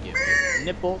fuck. Gotta get this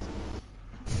nipple.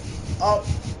 Oh.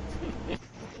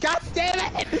 God damn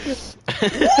it!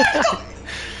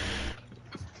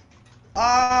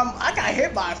 I got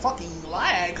hit by a fucking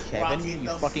lag. Kevin, you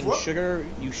fucking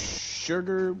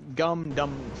sugar gum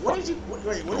dumb. What did you?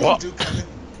 Wait, what did you do, Kevin?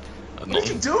 What did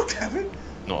you do, Kevin?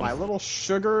 No. My little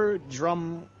sugar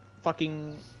drum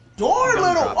fucking. Your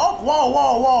little. Drop. Oh, whoa.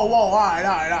 Alright.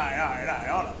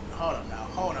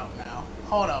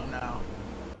 Hold up now.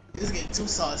 This is getting too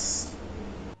sus.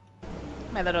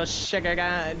 My little sugar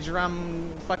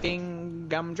drum fucking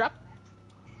gumdrop.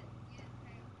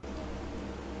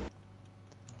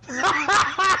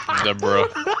 Deborah.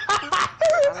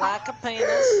 I like a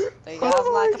penis. Do you guys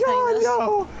like a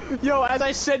penis? Yo, as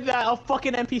I said that, a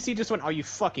fucking NPC just went, "Are you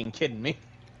fucking kidding me?"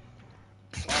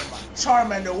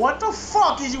 Charmander, what the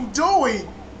fuck is you doing?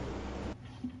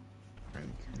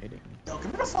 Yo, get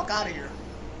me the fuck out of here.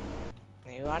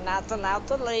 You are not allowed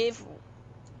to leave.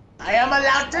 I am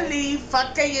allowed to leave.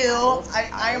 Fuck you.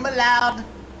 I am allowed.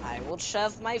 I will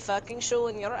shove my fucking shoe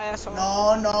in your asshole. No.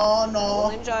 I will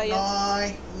enjoy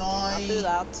it. No. Don't do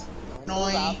that. Don't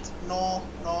do that. No.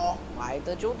 Why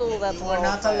did you do that? You are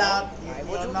not allowed. Why You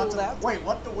would are you not do that? Wait,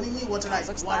 what do you mean? Why did I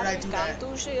do that? Can't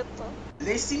do shit.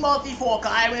 Listen, multi-fork.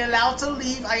 I am allowed to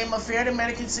leave. I am a fair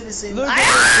American citizen. Look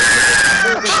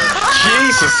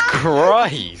Jesus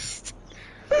Christ!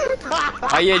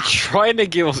 Are you trying to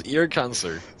give us ear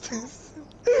cancer?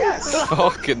 Yes.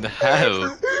 Fucking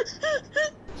hell.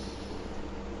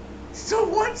 So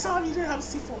one time you didn't have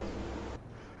C4.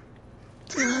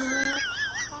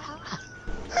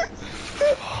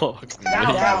 Fuck Now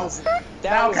me. That was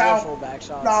Now literal back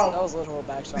shots. No. That was literal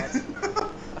back shots.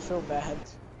 I feel bad.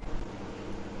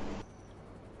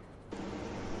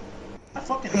 I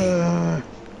fucking hate you.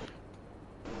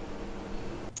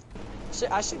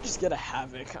 I should just get a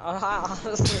Havoc.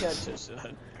 Honestly, I just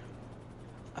should.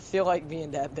 I feel like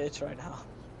being that bitch right now.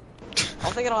 I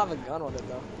don't think I don't have a gun on it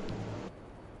though.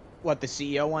 What, the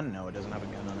CEO one? No, it doesn't have a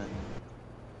gun on it.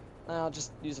 I'll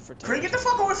just use it for Creed, get the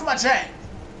fuck away from my jet.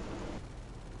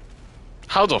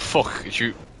 How the fuck is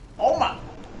you? Oh my.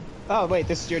 Oh wait,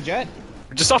 this is your jet?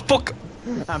 Just stop fuck.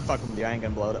 I'm fucking with you. I ain't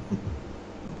gonna blow it up.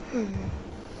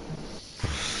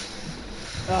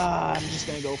 I'm just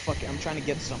gonna go fuck it. I'm trying to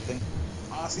get something.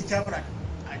 See, Kevin,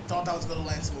 I thought that was gonna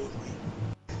land smoothly.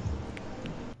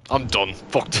 I'm done.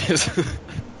 Fuck this.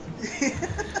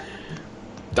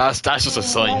 That's just a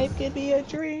sign. Life could be a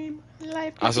dream.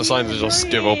 That's a sign to just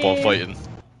give up on fighting.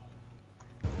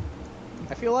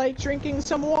 I feel like drinking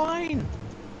some wine.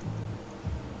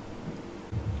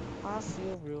 I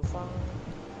feel real fine.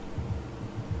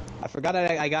 I forgot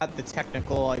I got the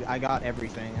technical. I got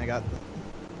everything. I got.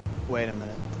 Wait a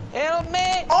minute. Help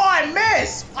me! Oh, I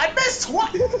missed! I missed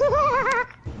twice!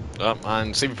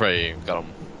 And Sleepy Prey got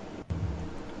him.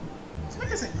 This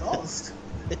nigga's a ghost.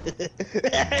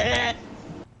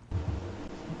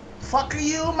 Fuck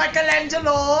you,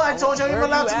 Michelangelo! I told you you're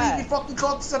allowed to leave, you fucking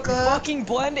cocksucker! Fucking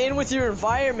blend in with your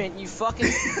environment, you fucking.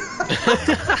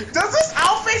 Does this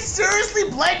outfit seriously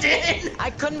blend in? I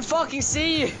couldn't fucking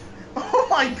see you. Oh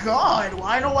my god! Well,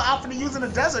 I know what outfit to use in the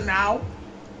desert now.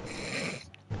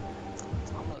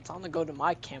 Time to go to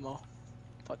my camo.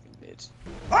 Fucking bitch.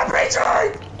 I'm preaching!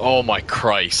 Oh my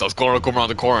Christ! I was going to come around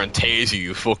the corner and tase you,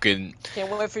 you fucking.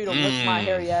 Can't wait for you to lick my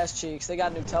hairy ass cheeks. They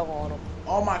got Nutella on them.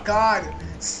 Oh my god!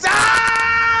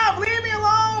 Stop! Leave me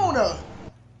alone! Oh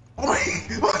my,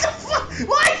 what the fuck?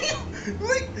 Why are you?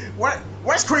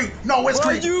 Where's Creed? No, where's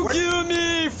Creed? You kill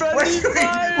me, friendly Where's Creed?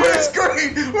 fire! Where's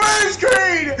Creed? Where's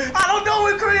Creed? I don't know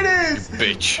where Creed is!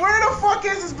 Bitch. Where the fuck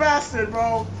is this bastard,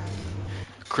 bro?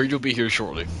 Creed will be here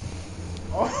shortly.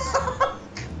 Oh.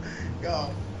 Yo,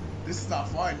 this is not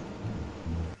fun.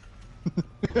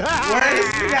 Where is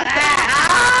Creed at?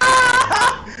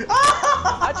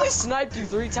 I just sniped you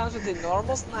 3 times with the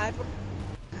normal sniper.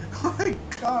 Oh my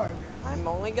god. I'm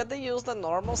only gonna use the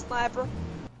normal sniper.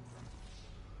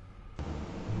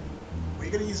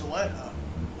 We're gonna use what?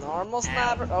 Normal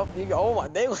sniper. Oh, you go. Oh my,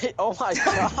 oh my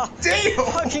god. Damn!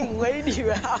 Fucking laid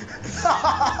you out.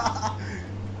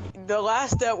 The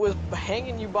last that was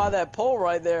hanging you by that pole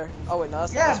right there. Oh wait, no,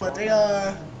 that's not Yeah, this but one. they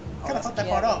kind of fucked that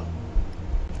part up.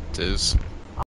 It is.